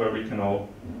environment where we can all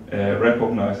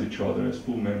recognize each other as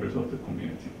full members of the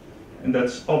community. And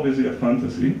that's obviously a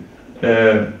fantasy.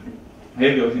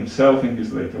 Hegel himself in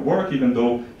his later work, even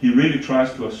though he really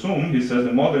tries to assume, he says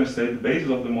the modern state, the basis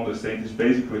of the modern state is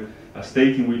basically a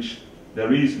state in which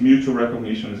there is mutual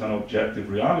recognition as an objective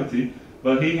reality,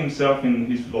 but he himself in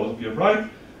his philosophy of right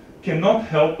cannot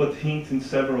help but hint in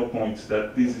several points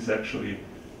that this is actually,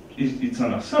 it's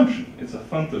an assumption, it's a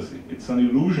fantasy, it's an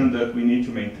illusion that we need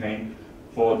to maintain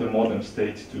for the modern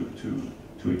state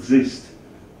to exist.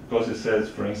 Because it says,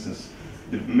 for instance,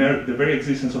 the very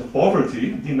existence of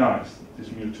poverty denies this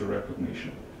mutual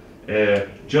recognition.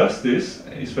 Justice,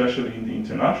 especially in the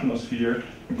international sphere,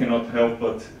 cannot help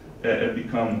but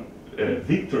become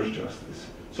victor's justice.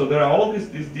 So there are all these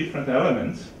different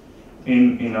elements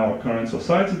in our current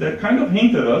society that kind of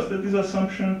hint at us that this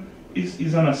assumption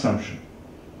is an assumption.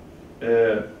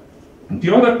 The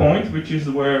other point, which is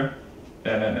where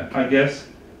I guess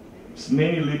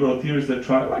many liberal theorists that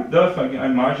try, like Duff, I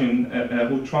imagine,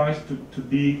 who tries to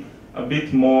be a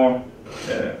bit more,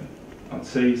 I'd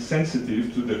say,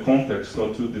 sensitive to the context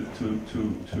or to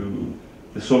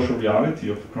the social reality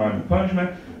of crime and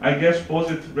punishment, I guess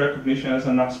posit recognition as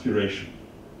an aspiration.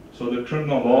 So the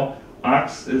criminal law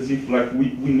acts as if like we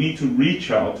need to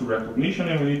reach out to recognition,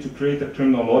 and we need to create a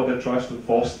criminal law that tries to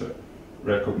foster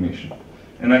recognition.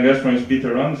 And I guess, for instance,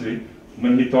 Peter Ramsey,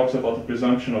 when he talks about the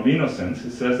presumption of innocence, he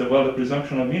says that, well, the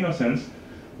presumption of innocence,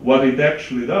 what it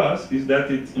actually does is that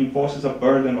it enforces a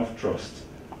burden of trust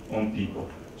on people.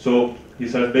 So he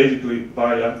says basically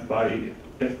by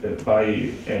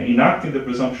enacting the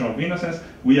presumption of innocence,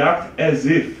 we act as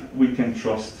if we can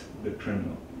trust the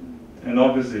criminal. And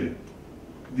obviously,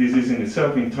 this is in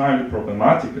itself entirely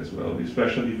problematic as well,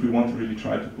 especially if we want to really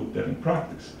try to put that in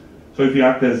practice. So if we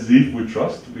act as if we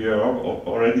trust, we are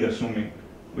already assuming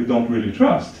we don't really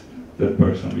trust that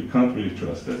person, we can't really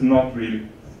trust. That's not really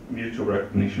mutual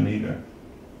recognition either.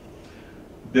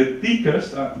 The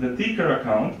thicker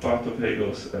account, part of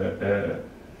Hegel's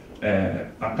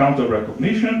account of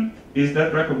recognition, is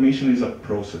that recognition is a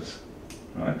process.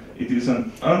 Right? It is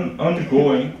an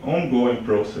ongoing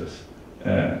process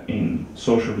in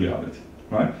social reality.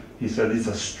 Right? He said it's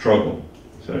a struggle.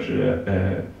 So actually,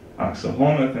 Axel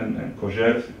Honneth and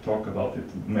Kojève talk about it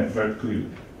very clearly.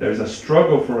 There is a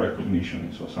struggle for recognition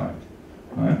in society.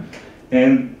 Right?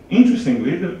 And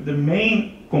interestingly, the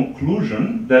main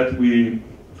conclusion that we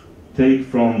take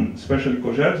from especially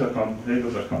Kojève's account,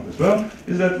 Hegel's account as well,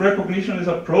 is that recognition is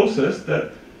a process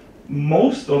that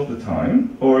most of the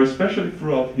time, or especially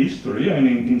throughout history and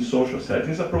in social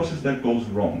settings, a process that goes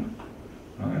wrong.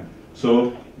 Right?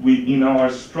 So in our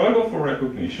struggle for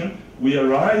recognition, we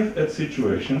arrive at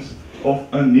situations of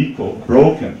unequal,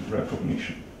 broken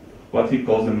recognition, what he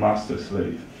calls the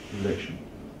master-slave relation,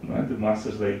 right? The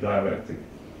master-slave dialectic.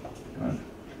 Right?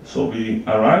 So we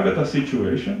arrive at a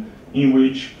situation in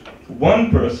which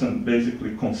one person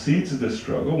basically concedes the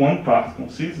struggle, one part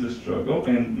concedes the struggle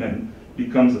and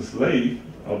becomes a slave,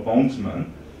 a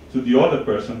bondsman, to the other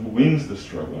person who wins the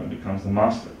struggle and becomes the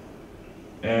master.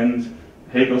 And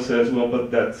Hegel says, well, but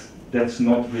that's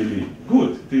not really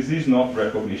good. This is not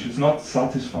recognition. It's not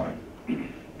satisfying.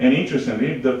 And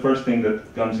interestingly, the first thing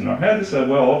that comes in our head is that,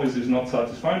 well, obviously it's not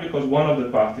satisfying because one of the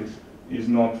parties is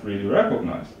not really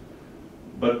recognized.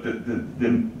 But for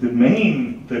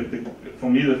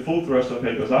me, the full thrust of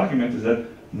Hegel's argument is that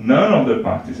none of the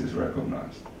parties is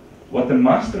recognized. What the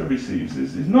master receives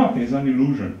is nothing. It's an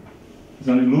illusion. It's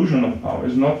an illusion of power.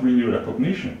 It's not really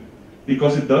recognition,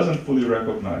 because it doesn't fully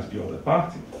recognize the other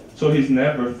party. So he's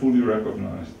never fully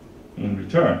recognized in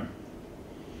return.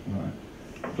 Right?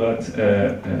 But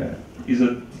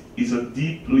is a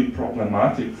deeply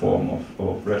problematic form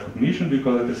of recognition,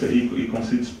 because, as I say, it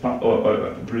concedes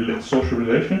social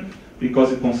relation,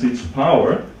 because it concedes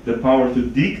power, the power to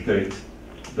dictate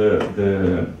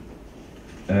the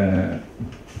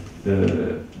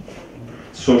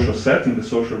social setting, the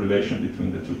social relation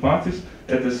between the two parties.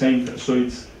 At the same time, so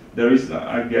there is,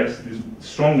 I guess, this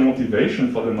strong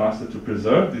motivation for the master to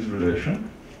preserve this relation,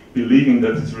 believing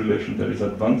that this relation there is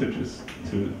advantages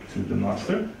to the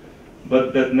master,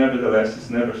 but that nevertheless is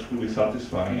never fully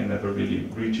satisfying and never really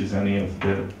reaches any of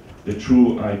the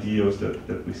true ideals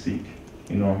that we seek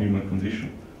in our human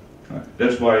condition.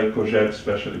 That's why Kojève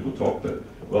especially would talk that,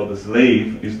 well, the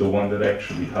slave is the one that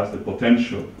actually has the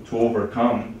potential to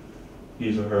overcome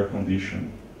his or her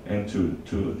condition, and so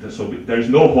there's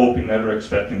no hope in ever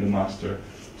expecting the master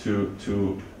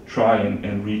to try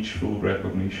and reach full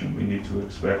recognition. We need to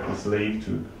expect the slave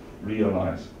to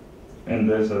realize. And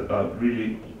there's a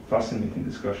really fascinating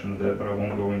discussion there, but I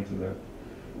won't go into that.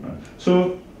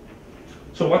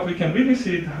 So what we can really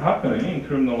see happening in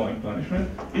criminal law and punishment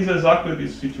is exactly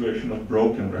this situation of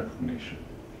broken recognition.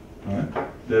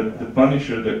 Right? The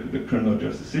punisher, the criminal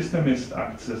justice system,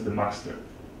 acts as the master,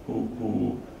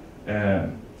 who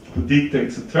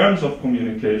dictates the terms of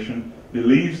communication,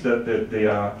 believes that they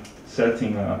are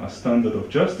setting a standard of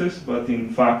justice, but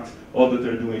in fact all that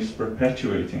they're doing is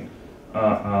perpetuating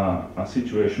a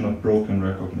situation of broken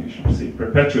recognition,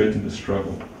 perpetuating the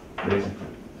struggle, basically.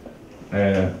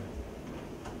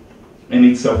 And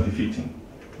it's self-defeating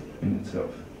in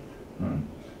itself.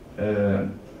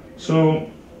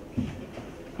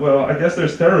 Well, I guess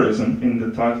there's terrorism in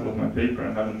the title of my paper,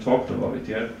 and I haven't talked about it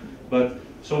yet. But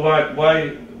so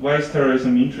why is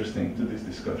terrorism interesting to this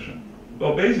discussion?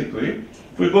 Well, basically,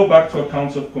 if we go back to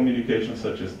accounts of communication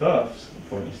such as Duff's,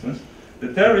 for instance,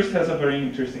 the terrorist has a very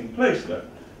interesting place there,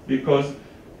 because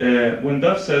when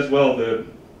Duff says, well, the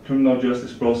criminal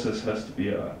justice process has to be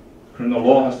a criminal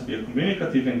law has to be a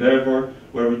communicative endeavor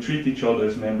where we treat each other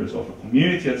as members of a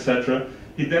community, etc.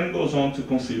 He then goes on to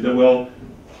consider, well,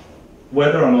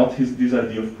 whether or not this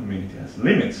idea of community has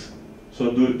limits.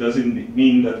 So does it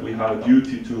mean that we have a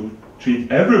duty to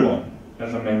treat everyone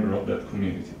as a member of that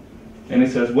community? And he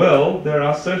says, well, there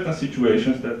are certain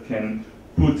situations that can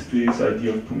put this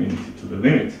idea of community to the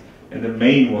limit. And the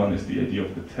main one is the idea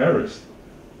of the terrorist.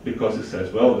 Because it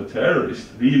says, well, the terrorist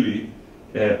really,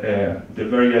 the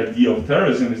very idea of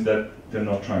terrorism is that they're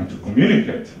not trying to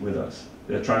communicate with us.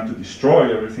 They're trying to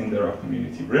destroy everything that our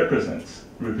community represents.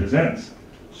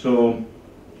 So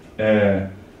the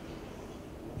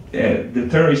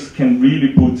terrorist can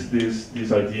really put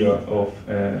this idea of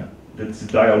this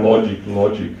dialogic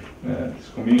logic, this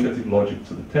communicative logic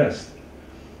to the test.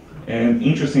 And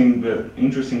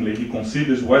interestingly, he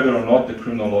considers whether or not the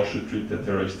criminal law should treat the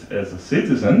terrorist as a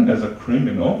citizen, as a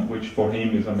criminal, which for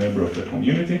him is a member of the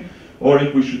community, or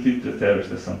if we should treat the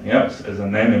terrorist as something else, as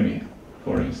an enemy,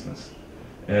 for instance.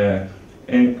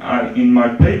 In my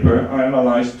paper, I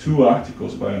analyzed 2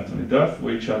 articles by Anthony Duff,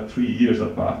 which are 3 years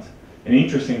apart. And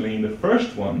interestingly, in the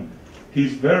first one,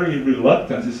 he's very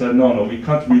reluctant. He said, no, we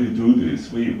can't really do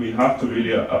this. We have to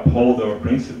really uphold our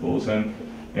principles, and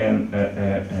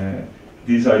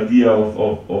this idea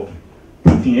of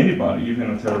putting anybody,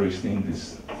 even a terrorist, in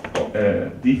this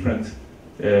different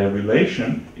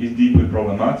relation is deeply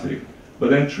problematic. But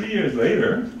then 3 years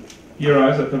later, he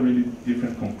arrives at a really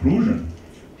different conclusion.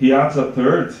 He adds a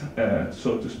third,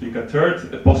 so to speak, a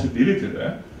third possibility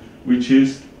there, which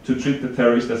is to treat the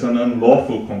terrorist as an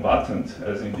unlawful combatant,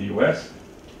 as in the US,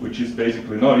 which is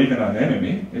basically not even an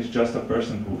enemy. It's just a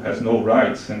person who has no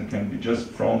rights and can be just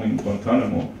thrown in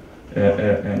Guantanamo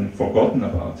and forgotten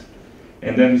about.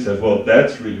 And then he says, well,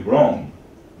 that's really wrong.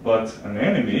 But an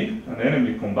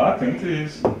enemy combatant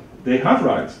they have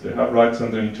rights. They have rights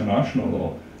under international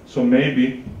law. So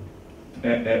maybe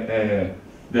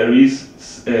there is,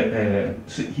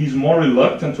 he's more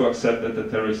reluctant to accept that the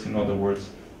terrorist, in other words,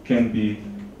 can be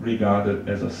regarded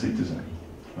as a citizen,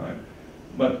 right?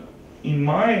 But in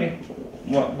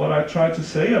what I try to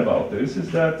say about this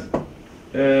is that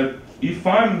if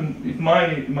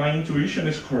my intuition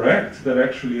is correct, that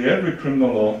actually every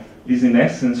criminal law is in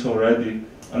essence already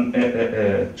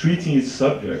treating its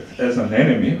subject as an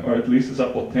enemy, or at least as a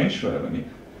potential enemy,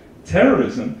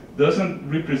 terrorism doesn't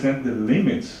represent the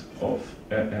limits of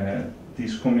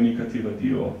this communicative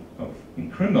idea in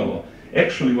criminal law.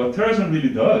 Actually, what terrorism really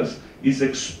does is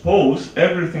expose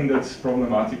everything that's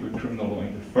problematic with criminal law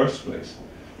in the first place.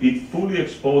 It fully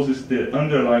exposes the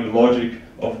underlying logic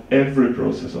of every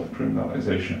process of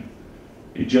criminalization.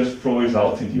 It just throws it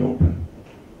out in the open.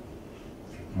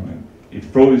 Right? It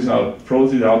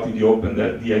throws it out in the open,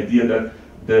 that the idea that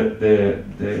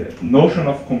the notion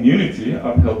of community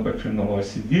upheld by criminal law is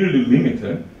severely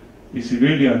limited, is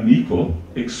severely unequal,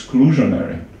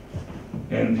 exclusionary,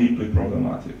 and deeply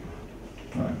problematic.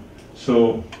 Right?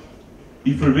 So,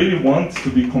 if we really want to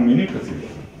be communicative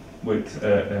with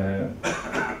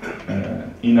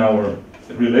in our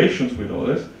relations with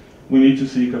others, we need to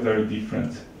seek a very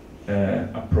different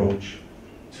approach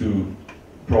to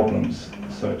problems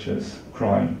such as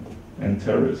crime and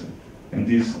terrorism. And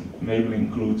this maybe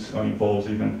includes or involves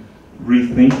even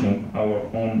rethinking our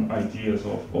own ideas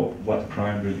of what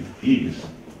crime really is,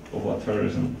 or what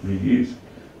terrorism really is.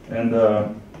 And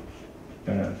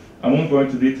I won't go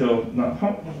into detail now. How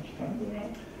much time?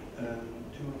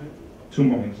 2 more minutes. 2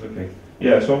 more minutes, okay.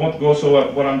 Yeah, so I want to go,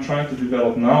 so what I'm trying to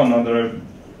develop now that I've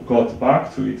got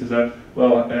back to it, is that,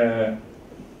 well,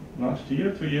 last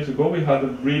year, 2 years ago, we had a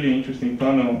really interesting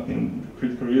panel in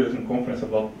Critical Realism Conference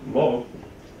about law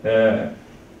that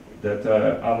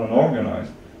Alan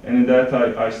organized. And in that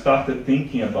I started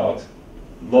thinking about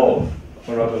love,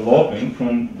 or rather loving,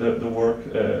 from the work,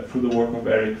 through the work of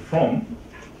Eric Fromm.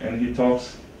 And he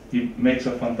makes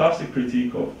a fantastic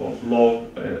critique of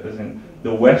love, as in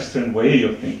the Western way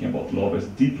of thinking about love as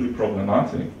deeply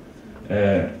problematic.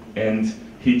 And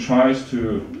he tries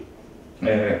to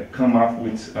come up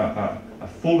with a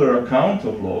fuller account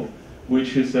of love, which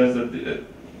he says that,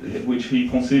 in which he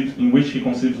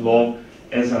conceives love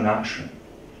as an action.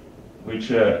 Which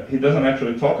he doesn't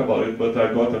actually talk about it, but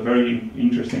I got a very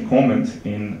interesting comment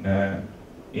in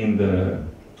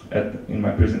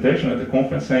my presentation at the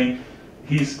conference, saying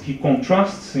he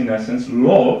contrasts, in essence,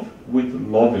 love with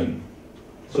loving.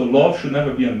 So love should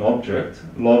never be an object,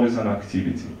 love is an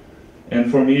activity. And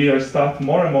for me, I start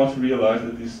more and more to realize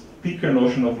that this thicker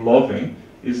notion of loving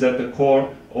is at the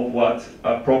core of what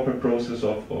a proper process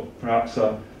of perhaps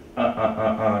an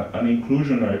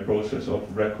inclusionary process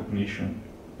of recognition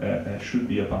should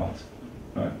be about.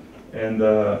 Right? And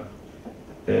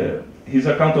his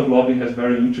account of lobbying has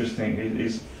very interesting, it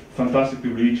is fantastically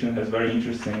rich and has very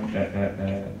interesting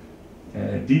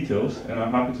details, and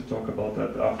I'm happy to talk about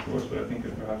that afterwards, but I think I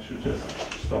perhaps should just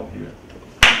stop here.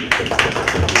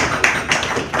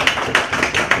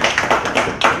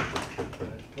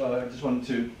 Well, I just want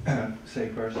to say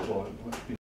first of all,